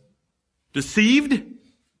 Yes. Deceived?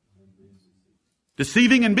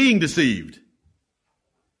 Deceiving and being deceived.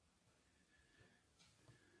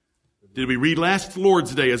 Did we read last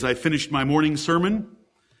Lord's Day as I finished my morning sermon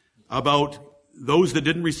about those that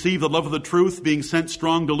didn't receive the love of the truth being sent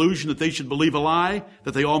strong delusion that they should believe a lie,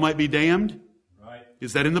 that they all might be damned? Right.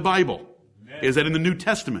 Is that in the Bible? Amen. Is that in the New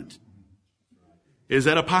Testament? Is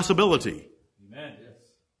that a possibility? Amen. Yes.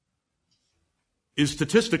 Is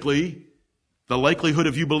statistically the likelihood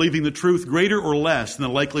of you believing the truth greater or less than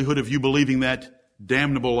the likelihood of you believing that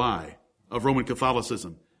damnable lie of Roman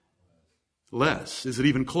Catholicism? Less. Is it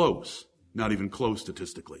even close? Not even close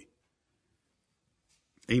statistically.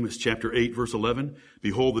 Amos chapter 8 verse 11.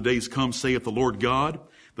 Behold, the days come, saith the Lord God,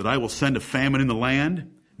 that I will send a famine in the land,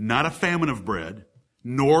 not a famine of bread,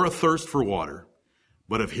 nor a thirst for water,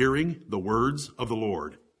 but of hearing the words of the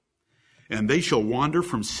Lord. And they shall wander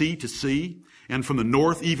from sea to sea, and from the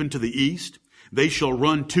north even to the east, They shall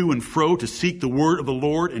run to and fro to seek the word of the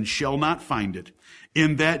Lord and shall not find it.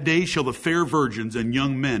 In that day shall the fair virgins and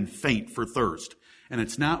young men faint for thirst. And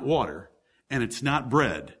it's not water and it's not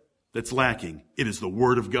bread that's lacking. It is the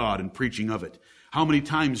word of God and preaching of it. How many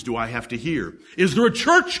times do I have to hear, is there a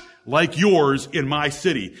church like yours in my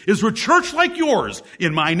city? Is there a church like yours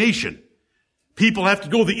in my nation? People have to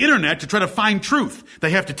go to the internet to try to find truth.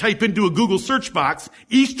 They have to type into a Google search box,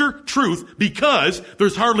 Easter truth, because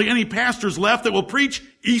there's hardly any pastors left that will preach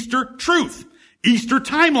Easter truth. Easter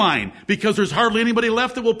timeline, because there's hardly anybody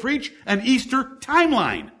left that will preach an Easter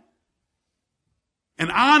timeline.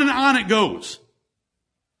 And on it goes.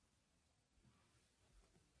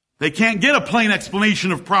 They can't get a plain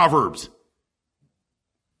explanation of Proverbs.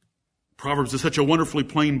 Proverbs is such a wonderfully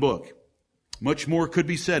plain book. Much more could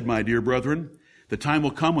be said, my dear brethren. The time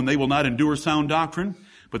will come when they will not endure sound doctrine,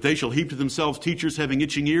 but they shall heap to themselves teachers having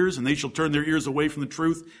itching ears, and they shall turn their ears away from the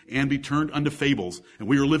truth and be turned unto fables. And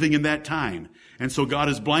we are living in that time. And so God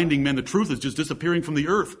is blinding men. The truth is just disappearing from the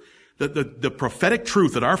earth. The prophetic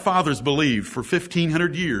truth that our fathers believed for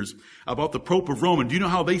 1,500 years about the Pope of Rome. And do you know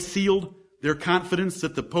how they sealed their confidence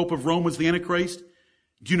that the Pope of Rome was the Antichrist?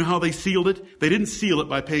 Do you know how they sealed it? They didn't seal it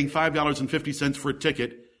by paying $5.50 for a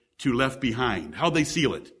ticket to Left Behind. How'd they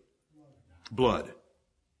seal it? Blood.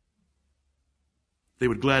 They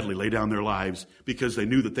would gladly lay down their lives because they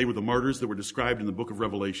knew that they were the martyrs that were described in the book of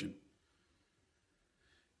Revelation.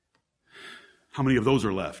 How many of those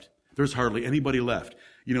are left? There's hardly anybody left.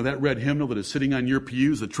 You know, that red hymnal that is sitting on your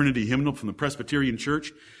pews, the Trinity hymnal from the Presbyterian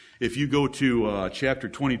Church, if you go to chapter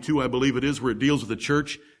 22, I believe it is, where it deals with the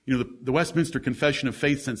church, you know, the Westminster Confession of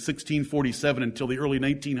Faith since 1647 until the early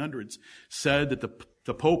 1900s said that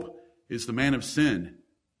the Pope is the man of sin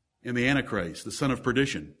and the Antichrist, the son of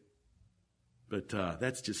perdition. But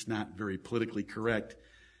that's just not very politically correct,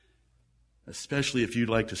 especially if you'd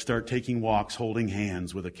like to start taking walks holding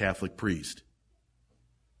hands with a Catholic priest,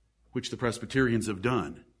 which the Presbyterians have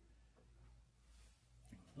done.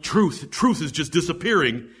 Truth is just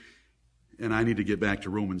disappearing, and I need to get back to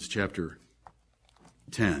Romans chapter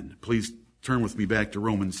 10. Please turn with me back to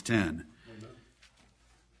Romans 10.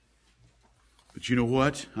 But you know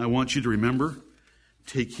what? I want you to remember,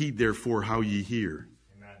 take heed therefore how ye hear.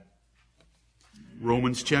 Amen.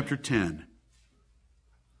 Romans chapter 10.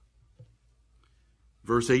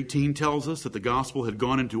 Verse 18 tells us that the gospel had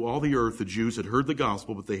gone into all the earth. The Jews had heard the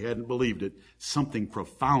gospel, but they hadn't believed it. Something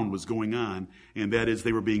profound was going on, and that is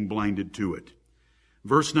they were being blinded to it.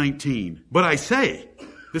 Verse 19, but I say,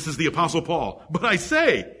 this is the Apostle Paul, but I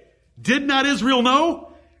say, did not Israel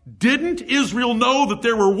know? Didn't Israel know that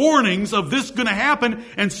there were warnings of this going to happen,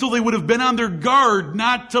 and so they would have been on their guard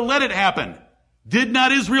not to let it happen? Did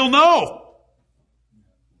not Israel know?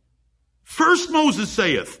 First Moses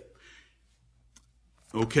saith.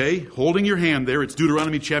 Okay, holding your hand there, it's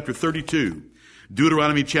Deuteronomy chapter 32.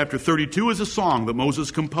 Deuteronomy chapter 32 is a song that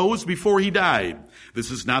Moses composed before he died.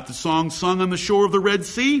 This is not the song sung on the shore of the Red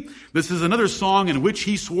Sea. This is another song in which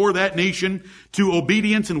he swore that nation to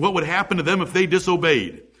obedience and what would happen to them if they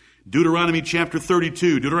disobeyed. Deuteronomy chapter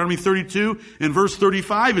 32. Deuteronomy 32 and verse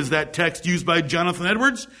 35 is that text used by Jonathan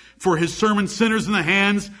Edwards for his sermon, Sinners in the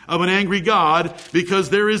Hands of an Angry God, because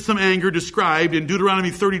there is some anger described in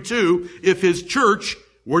Deuteronomy 32 if his church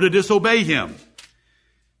were to disobey him.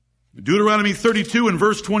 Deuteronomy 32 and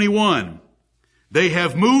verse 21. They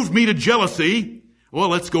have moved me to jealousy. Well,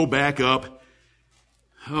 let's go back up.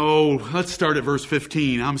 Let's start at verse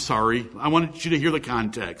 15. I'm sorry. I wanted you to hear the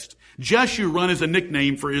context. Jeshurun is a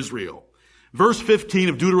nickname for Israel. Verse 15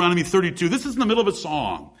 of Deuteronomy 32. This is in the middle of a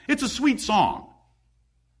song. It's a sweet song.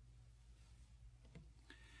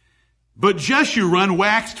 But Jeshurun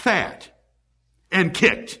waxed fat and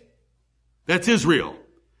kicked. That's Israel.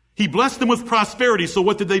 He blessed them with prosperity, so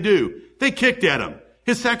what did they do? They kicked at him.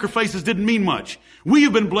 His sacrifices didn't mean much. We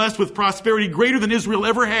have been blessed with prosperity greater than Israel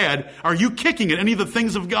ever had. Are you kicking at any of the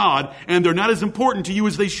things of God, and they're not as important to you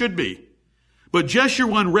as they should be? But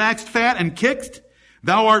Jeshurun waxed fat and kicked.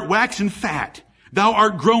 Thou art waxen fat. Thou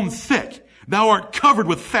art grown thick. Thou art covered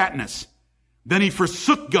with fatness. Then he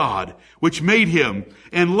forsook God, which made him,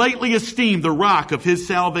 and lightly esteemed the rock of his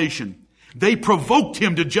salvation. They provoked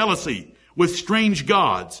him to jealousy with strange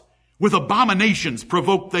gods. With abominations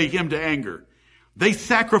provoked they him to anger. They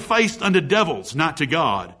sacrificed unto devils, not to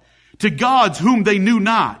God. To gods whom they knew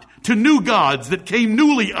not. To new gods that came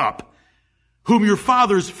newly up, whom your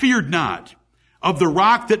fathers feared not. Of the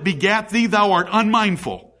rock that begat thee, thou art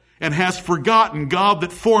unmindful, and hast forgotten God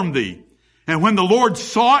that formed thee. And when the Lord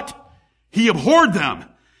saw it, he abhorred them,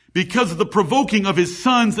 because of the provoking of his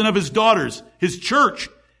sons and of his daughters, his church,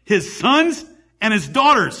 his sons and his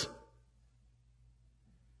daughters.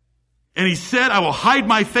 And he said, I will hide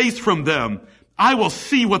my face from them. I will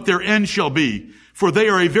see what their end shall be. For they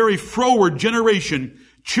are a very froward generation,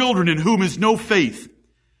 children in whom is no faith.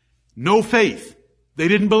 No faith. They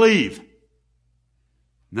didn't believe.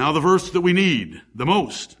 Now the verse that we need the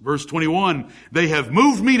most, verse 21, they have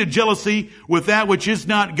moved me to jealousy with that which is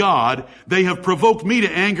not God. They have provoked me to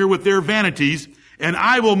anger with their vanities, and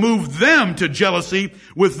I will move them to jealousy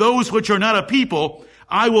with those which are not a people.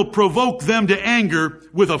 I will provoke them to anger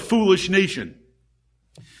with a foolish nation.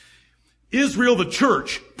 Israel, the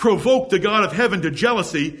church, provoked the God of heaven to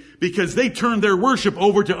jealousy because they turned their worship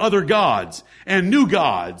over to other gods and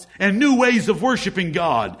new ways of worshiping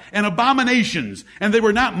God and abominations. And they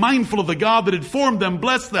were not mindful of the God that had formed them,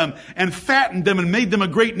 blessed them, and fattened them and made them a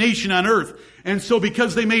great nation on earth. And so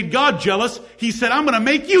because they made God jealous, he said, I'm going to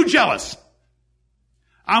make you jealous.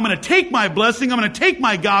 I'm going to take my blessing, I'm going to take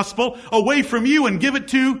my gospel away from you and give it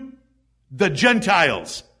to the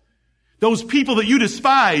Gentiles. Those people that you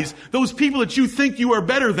despise, those people that you think you are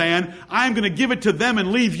better than, I'm going to give it to them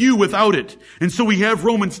and leave you without it. And so we have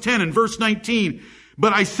Romans 10 and verse 19.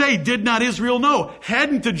 But I say, did not Israel know?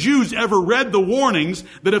 Hadn't the Jews ever read the warnings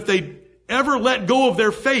that if they ever let go of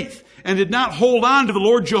their faith and did not hold on to the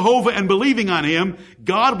Lord Jehovah and believing on him,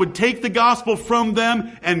 God would take the gospel from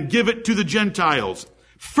them and give it to the Gentiles?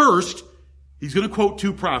 First, he's going to quote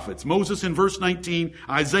two prophets, Moses in verse 19,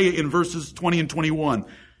 Isaiah in verses 20 and 21.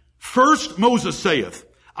 First, Moses saith,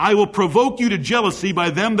 I will provoke you to jealousy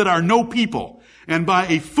by them that are no people, and by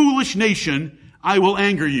a foolish nation I will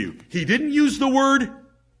anger you. He didn't use the word,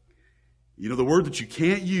 the word that you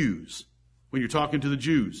can't use when you're talking to the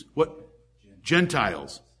Jews. What?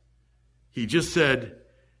 Gentiles. He just said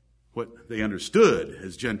what they understood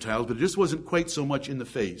as Gentiles, but it just wasn't quite so much in the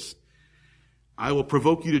face. I will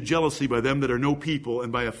provoke you to jealousy by them that are no people,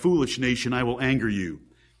 and by a foolish nation I will anger you.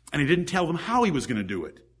 And he didn't tell them how he was going to do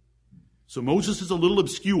it. So Moses is a little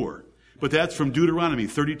obscure, but that's from Deuteronomy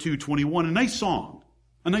 32:21. A nice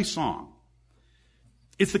song.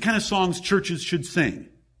 It's the kind of songs churches should sing.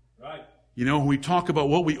 Right. When we talk about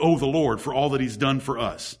what we owe the Lord for all that he's done for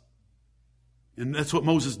us. And that's what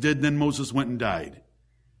Moses did. And then Moses went and died.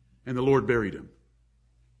 And the Lord buried him.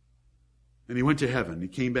 And he went to heaven. He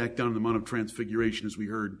came back down to the Mount of Transfiguration, as we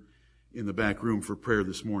heard in the back room for prayer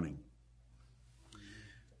this morning.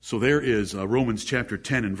 So there is Romans chapter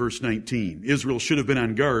 10 and verse 19. Israel should have been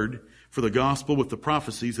on guard for the gospel with the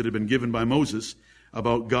prophecies that had been given by Moses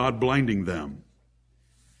about God blinding them.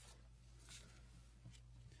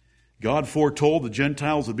 God foretold the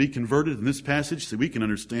Gentiles would be converted in this passage, so we can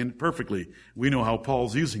understand it perfectly. We know how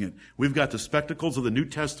Paul's using it. We've got the spectacles of the New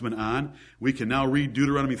Testament on. We can now read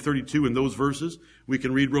Deuteronomy 32 in those verses. We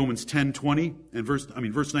can read Romans 10:20 and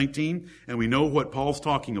verse 19, and we know what Paul's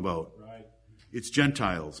talking about. Right. It's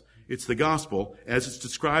Gentiles. It's the gospel. As it's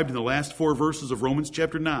described in the last 4 verses of Romans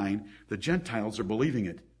chapter 9, the Gentiles are believing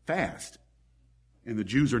it fast, and the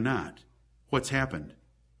Jews are not. What's happened?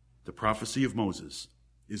 The prophecy of Moses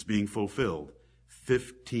is being fulfilled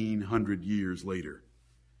 1,500 years later.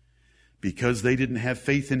 Because they didn't have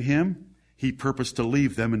faith in him, he purposed to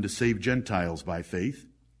leave them and to save Gentiles by faith.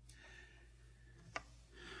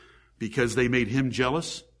 Because they made him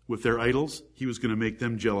jealous with their idols, he was going to make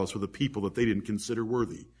them jealous with a people that they didn't consider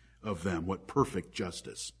worthy of them. What perfect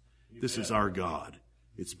justice. This is our God.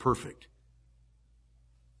 It's perfect.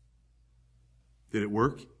 Did it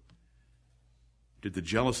work? Did the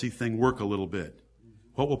jealousy thing work a little bit?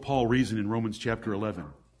 What will Paul reason in Romans chapter 11?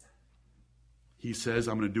 He says,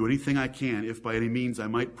 I'm going to do anything I can if by any means I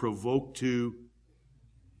might provoke to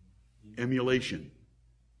emulation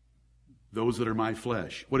those that are my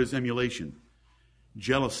flesh. What is emulation?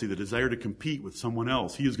 Jealousy, the desire to compete with someone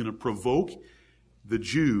else. He is going to provoke the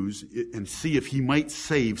Jews and see if he might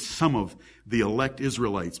save some of the elect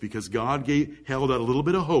Israelites, because God held out a little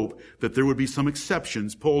bit of hope that there would be some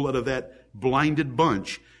exceptions pulled out of that blinded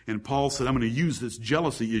bunch. And Paul said, I'm going to use this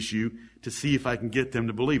jealousy issue to see if I can get them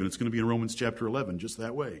to believe. And it's going to be in Romans chapter 11, just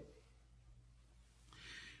that way.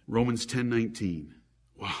 Romans 10:19.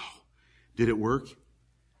 Wow. Did it work?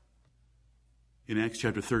 In Acts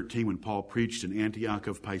chapter 13, when Paul preached in Antioch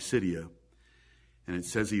of Pisidia, and it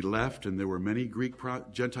says he left, and there were many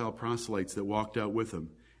Gentile proselytes that walked out with him.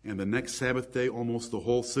 And the next Sabbath day, almost the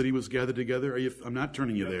whole city was gathered together. I'm not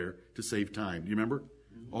turning you there to save time. Do you remember?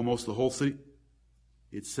 Almost the whole city.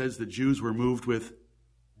 It says the Jews were moved with,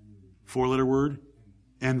 4-letter word,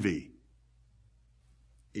 envy.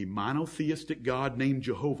 A monotheistic God named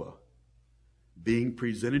Jehovah being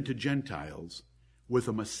presented to Gentiles with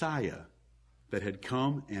a Messiah that had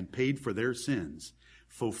come and paid for their sins,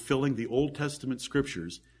 fulfilling the Old Testament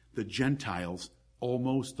scriptures. The Gentiles,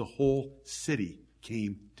 almost the whole city,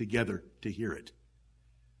 came together to hear it.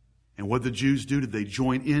 And what did the Jews do? Did they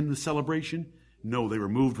join in the celebration? No, they were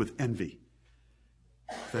moved with envy.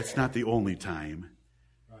 That's not the only time.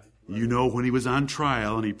 You know, when he was on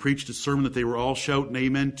trial and he preached a sermon that they were all shouting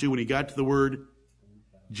amen to, when he got to the word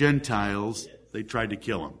Gentiles, they tried to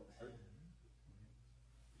kill him.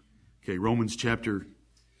 Okay, Romans chapter.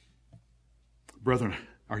 Brethren,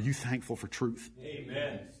 are you thankful for truth?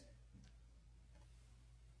 Amen.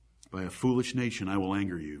 By a foolish nation I will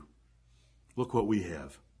anger you. Look what we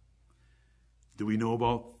have. Do we know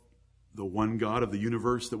about the one God of the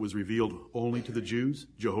universe that was revealed only to the Jews?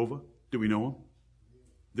 Jehovah? Do we know him?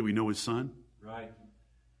 Do we know his son? Right.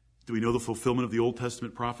 Do we know the fulfillment of the Old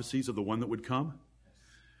Testament prophecies of the one that would come?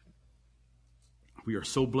 We are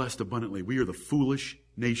so blessed abundantly. We are the foolish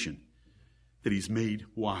nation that he's made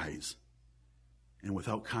wise. And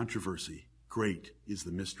without controversy, great is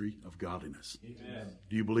the mystery of godliness. Amen.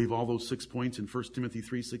 Do you believe all those 6 points in 1 Timothy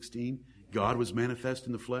 3:16? God was manifest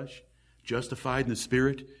in the flesh, justified in the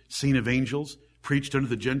Spirit, seen of angels, preached unto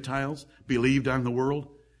the Gentiles, believed on the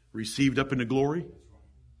world, received up into glory?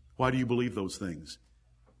 Why do you believe those things?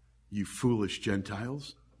 You foolish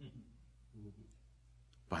Gentiles.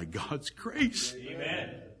 By God's grace.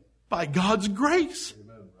 Amen. By God's grace.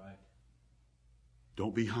 Right.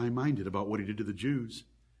 Don't be high-minded about what he did to the Jews.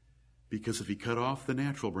 Because if he cut off the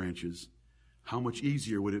natural branches, how much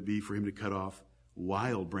easier would it be for him to cut off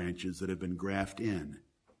wild branches that have been grafted in?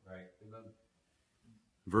 Right. Amen.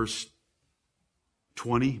 Verse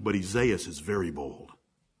 20, but Isaiah is very bold.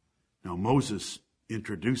 Now Moses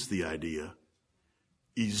introduced the idea.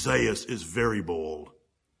 Isaiah is very bold.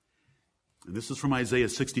 And this is from Isaiah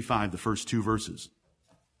 65, the first 2 verses.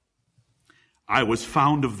 I was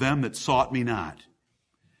found of them that sought me not.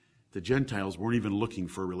 The Gentiles weren't even looking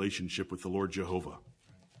for a relationship with the Lord Jehovah.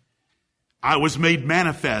 I was made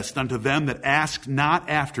manifest unto them that asked not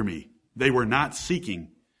after me. They were not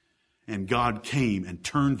seeking. And God came and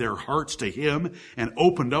turned their hearts to him and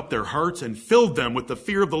opened up their hearts and filled them with the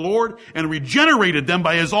fear of the Lord and regenerated them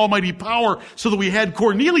by his almighty power, so that we had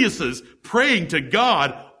Cornelius's praying to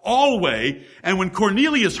God always. And when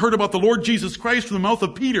Cornelius heard about the Lord Jesus Christ from the mouth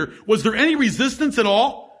of Peter, was there any resistance at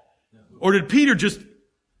all? Or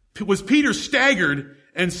was Peter staggered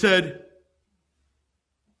and said,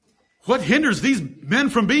 what hinders these men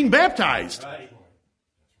from being baptized? Right.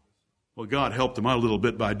 Well, God helped him out a little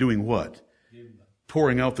bit by doing what?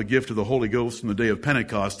 Pouring out the gift of the Holy Ghost on the day of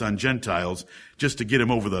Pentecost on Gentiles, just to get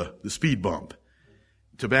him over the speed bump,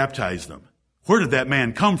 to baptize them. Where did that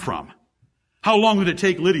man come from? How long did it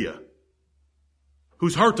take Lydia,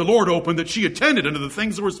 whose heart the Lord opened, that she attended unto the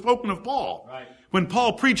things that were spoken of Paul? Right. When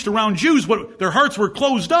Paul preached around Jews, their hearts were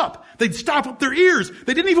closed up. They'd stop up their ears.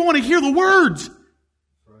 They didn't even want to hear the words.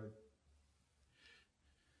 Right.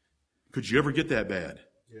 Could you ever get that bad?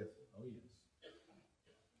 Yes. Oh, yes.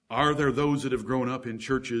 Are there those that have grown up in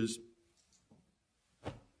churches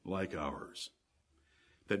like ours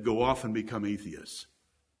that go off and become atheists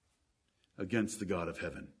against the God of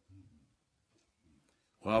heaven?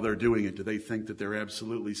 While they're doing it, do they think that they're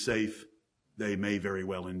absolutely safe? They may very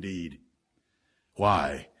well indeed.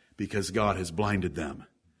 Why? Because God has blinded them.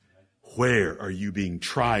 Where are you being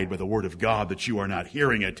tried by the word of God that you are not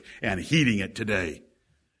hearing it and heeding it today?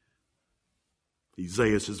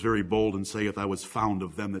 Isaiah is very bold and saith, I was found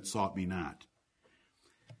of them that sought me not.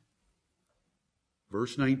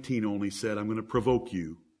 Verse 19 only said, I'm going to provoke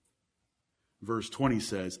you. Verse 20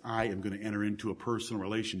 says, I am going to enter into a personal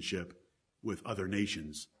relationship with other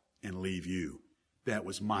nations and leave you. That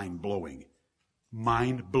was mind-blowing.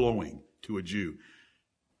 Mind-blowing to a Jew.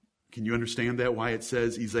 Can you understand that, why it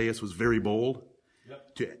says Isaiah was very bold?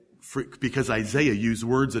 Yep. Because Isaiah used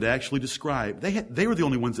words that actually describe, they were the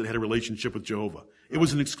only ones that had a relationship with Jehovah. It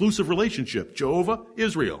was an exclusive relationship. Jehovah,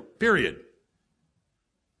 Israel, period.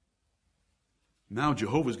 Now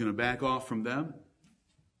Jehovah's going to back off from them,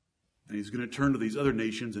 and he's going to turn to these other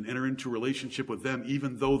nations and enter into a relationship with them,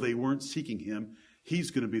 even though they weren't seeking him.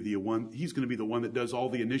 He's going to be the one that does all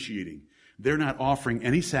the initiating. They're not offering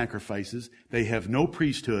any sacrifices. They have no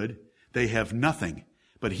priesthood. They have nothing.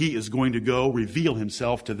 But he is going to go reveal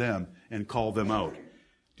himself to them and call them out.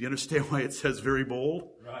 Do you understand why it says very bold?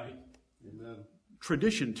 Right. Amen.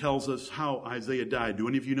 Tradition tells us how Isaiah died. Do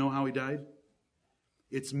any of you know how he died?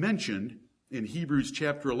 It's mentioned in Hebrews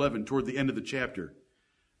chapter 11, toward the end of the chapter.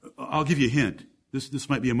 I'll give you a hint. This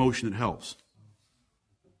might be a motion that helps.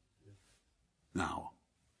 Now,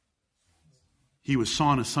 he was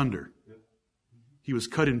sawn asunder. He was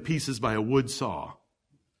cut in pieces by a wood saw.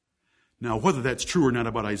 Now, whether that's true or not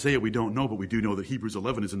about Isaiah, we don't know, but we do know that Hebrews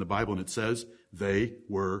 11 is in the Bible, and it says, they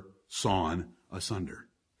were sawn asunder.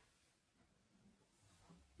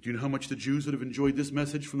 Do you know how much the Jews would have enjoyed this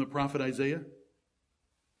message from the prophet Isaiah?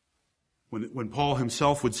 When Paul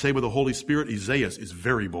himself would say with the Holy Spirit, Isaiah is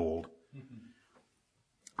very bold.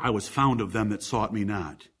 I was found of them that sought me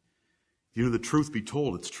not. You know, the truth be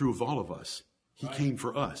told, it's true of all of us. He came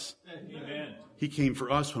for us. Amen. He came for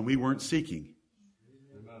us when we weren't seeking.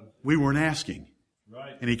 We weren't asking.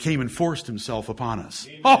 Right. And he came and forced himself upon us.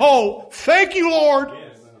 Amen. Oh, thank you, Lord.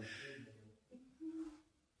 Yes.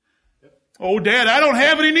 Oh, Dad, I don't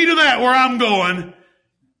have any need of that where I'm going.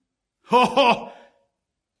 Oh,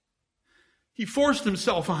 he forced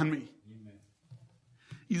himself on me. Amen.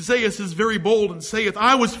 Isaiah is very bold and saith,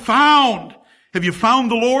 I was found. Have you found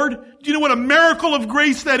the Lord? Do you know what a miracle of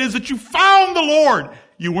grace that is, that you found the Lord?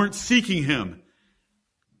 You weren't seeking him.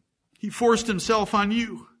 He forced himself on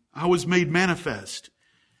you. I was made manifest.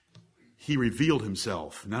 He revealed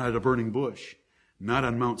himself, not at a burning bush, not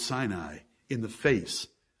on Mount Sinai, in the face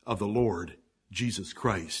of the Lord Jesus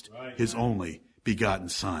Christ, his only begotten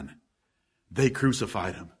Son. They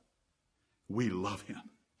crucified him. We love him.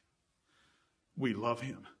 We love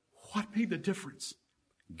him. What made the difference?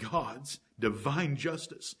 God's divine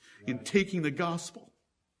justice in taking the gospel.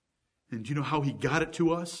 And do you know how he got it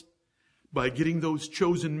to us? By getting those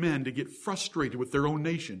chosen men to get frustrated with their own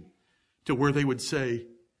nation to where they would say,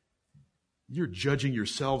 you're judging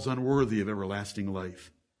yourselves unworthy of everlasting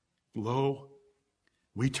life. Lo,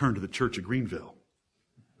 we turn to the Church of Greenville.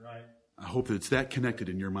 Right. I hope that it's that connected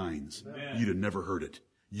in your minds. Amen. You'd have never heard it.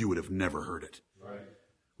 You would have never heard it. Right.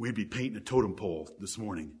 We'd be painting a totem pole this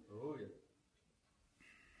morning. Oh, yeah.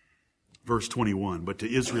 Verse 21, but to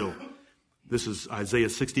Israel, this is Isaiah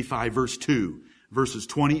 65, verse 2. Verses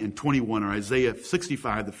 20 and 21 are Isaiah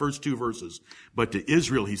 65, the first two verses. But to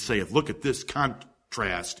Israel he saith, look at this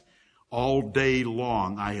contrast. All day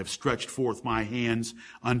long I have stretched forth my hands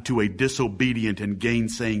unto a disobedient and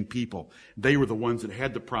gainsaying people. They were the ones that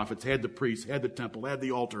had the prophets, had the priests, had the temple, had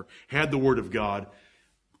the altar, had the word of God.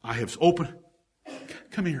 I have opened,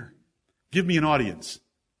 come here, give me an audience.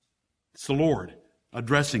 It's the Lord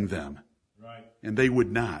addressing them. Right. And they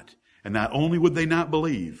would not. And not only would they not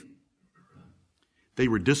believe, they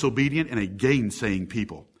were disobedient and a gainsaying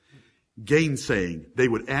people. Gainsaying, they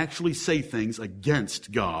would actually say things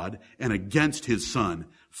against God and against his Son.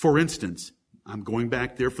 For instance, I'm going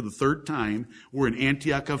back there for the third time. We're in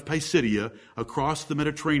Antioch of Pisidia, across the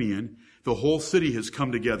Mediterranean. The whole city has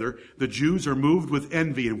come together. The Jews are moved with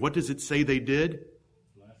envy. And what does it say they did?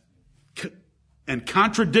 And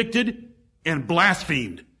contradicted and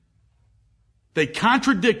blasphemed. They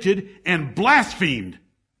contradicted and blasphemed.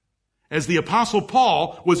 As the Apostle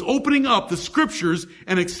Paul was opening up the Scriptures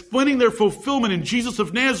and explaining their fulfillment in Jesus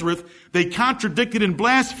of Nazareth, they contradicted and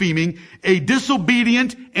blaspheming a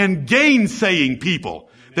disobedient and gainsaying people.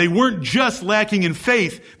 They weren't just lacking in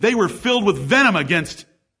faith, they were filled with venom against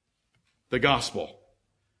the gospel.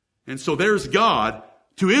 And so there's God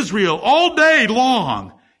to Israel all day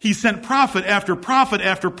long. He sent prophet after prophet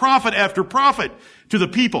after prophet after prophet to the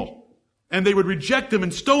people. And they would reject them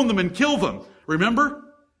and stone them and kill them. Remember?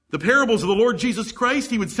 The parables of the Lord Jesus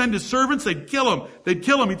Christ, he would send his servants, they'd kill him. They'd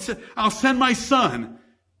kill him. He'd say, I'll send my son.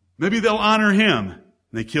 Maybe they'll honor him. And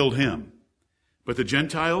they killed him. But the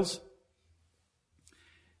Gentiles,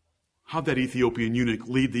 how'd that Ethiopian eunuch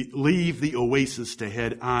leave the oasis to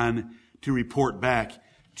head on to report back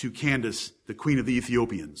to Candace, the queen of the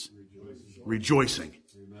Ethiopians? Rejoicing.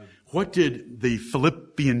 Amen. What did the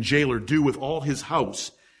Philippian jailer do with all his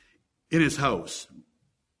house, in his house?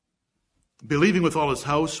 Believing with all his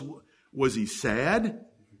house, was he sad?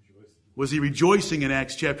 Was he rejoicing in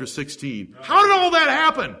Acts chapter 16? How did all that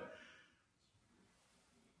happen?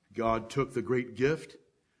 God took the great gift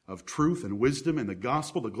of truth and wisdom and the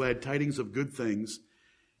gospel, the glad tidings of good things,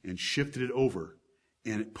 and shifted it over.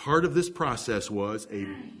 And part of this process was a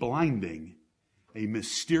blinding, a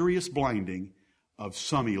mysterious blinding of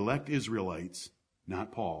some elect Israelites,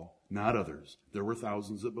 not Paul, not others. There were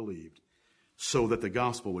thousands that believed, so that the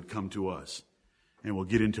gospel would come to us. And we'll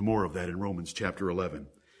get into more of that in Romans chapter 11.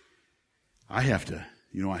 I have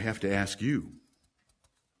to ask you.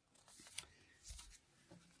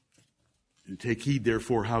 And take heed,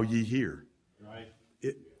 therefore, how ye hear. Right.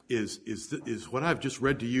 Is what I've just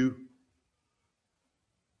read to you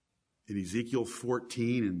in Ezekiel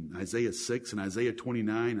 14 and Isaiah 6 and Isaiah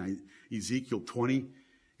 29, Ezekiel 20,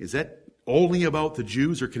 is that only about the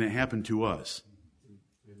Jews, or can it happen to us?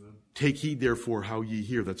 Take heed, therefore, how ye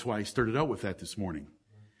hear. That's why I started out with that this morning.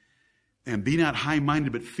 And be not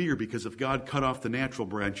high-minded, but fear, because if God cut off the natural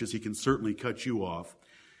branches, he can certainly cut you off.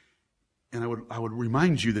 And I would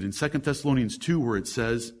remind you that in 2 Thessalonians 2, where it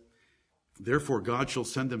says, therefore God shall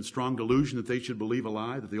send them strong delusion that they should believe a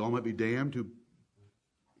lie, that they all might be damned, who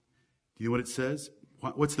You know what it says?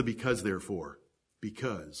 What's the because there for?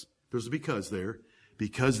 Because. There's a because there.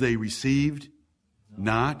 Because they received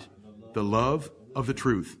not the love of the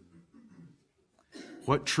truth.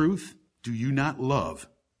 What truth do you not love?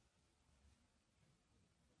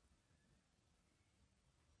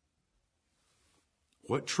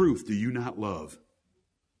 What truth do you not love?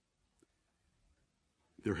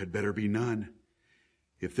 There had better be none.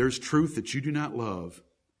 If there's truth that you do not love,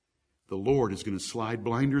 the Lord is going to slide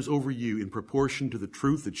blinders over you in proportion to the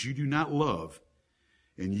truth that you do not love,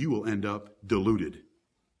 and you will end up deluded.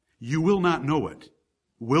 You will not know it.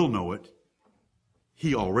 Will know it.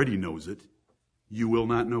 He already knows it. You will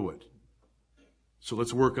not know it. So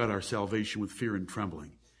let's work out our salvation with fear and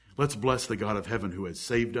trembling. Let's bless the God of heaven who has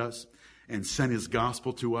saved us and sent his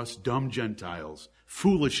gospel to us, dumb Gentiles,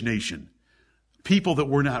 foolish nation, people that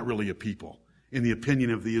were not really a people in the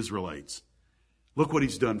opinion of the Israelites. Look what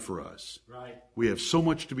he's done for us. Right. We have so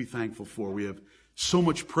much to be thankful for. We have so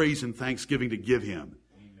much praise and thanksgiving to give him.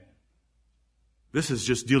 Amen. This is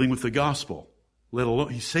just dealing with the gospel. Let alone,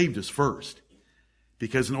 he saved us first.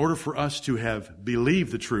 Because in order for us to have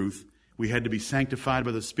believed the truth, we had to be sanctified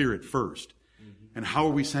by the Spirit first. Mm-hmm. And how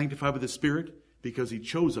are we sanctified by the Spirit? Because he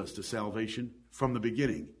chose us to salvation from the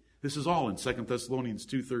beginning. This is all in 2 Thessalonians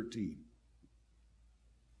 2:13.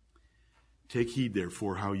 Take heed,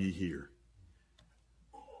 therefore, how ye hear.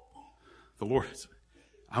 The Lord says,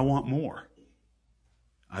 I want more.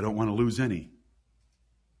 I don't want to lose any.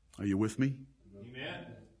 Are you with me? Amen.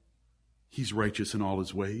 He's righteous in all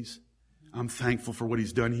his ways. I'm thankful for what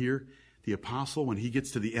he's done here. The apostle, when he gets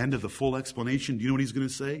to the end of the full explanation, do you know what he's going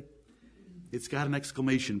to say? It's got an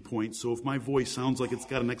exclamation point, so if my voice sounds like it's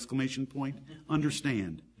got an exclamation point,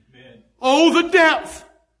 understand. Amen. Oh, the depth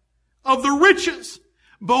of the riches,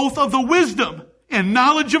 both of the wisdom and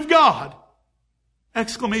knowledge of God.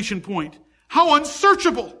 Exclamation point. How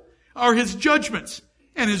unsearchable are his judgments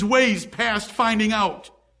and his ways past finding out.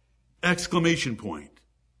 Exclamation point.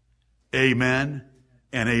 Amen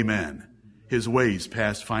and amen. His ways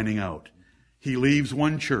past finding out. He leaves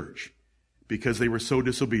one church because they were so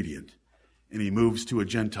disobedient, and he moves to a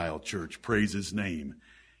Gentile church. Praise his name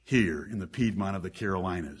here in the Piedmont of the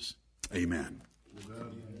Carolinas. Amen.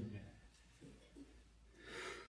 Amen.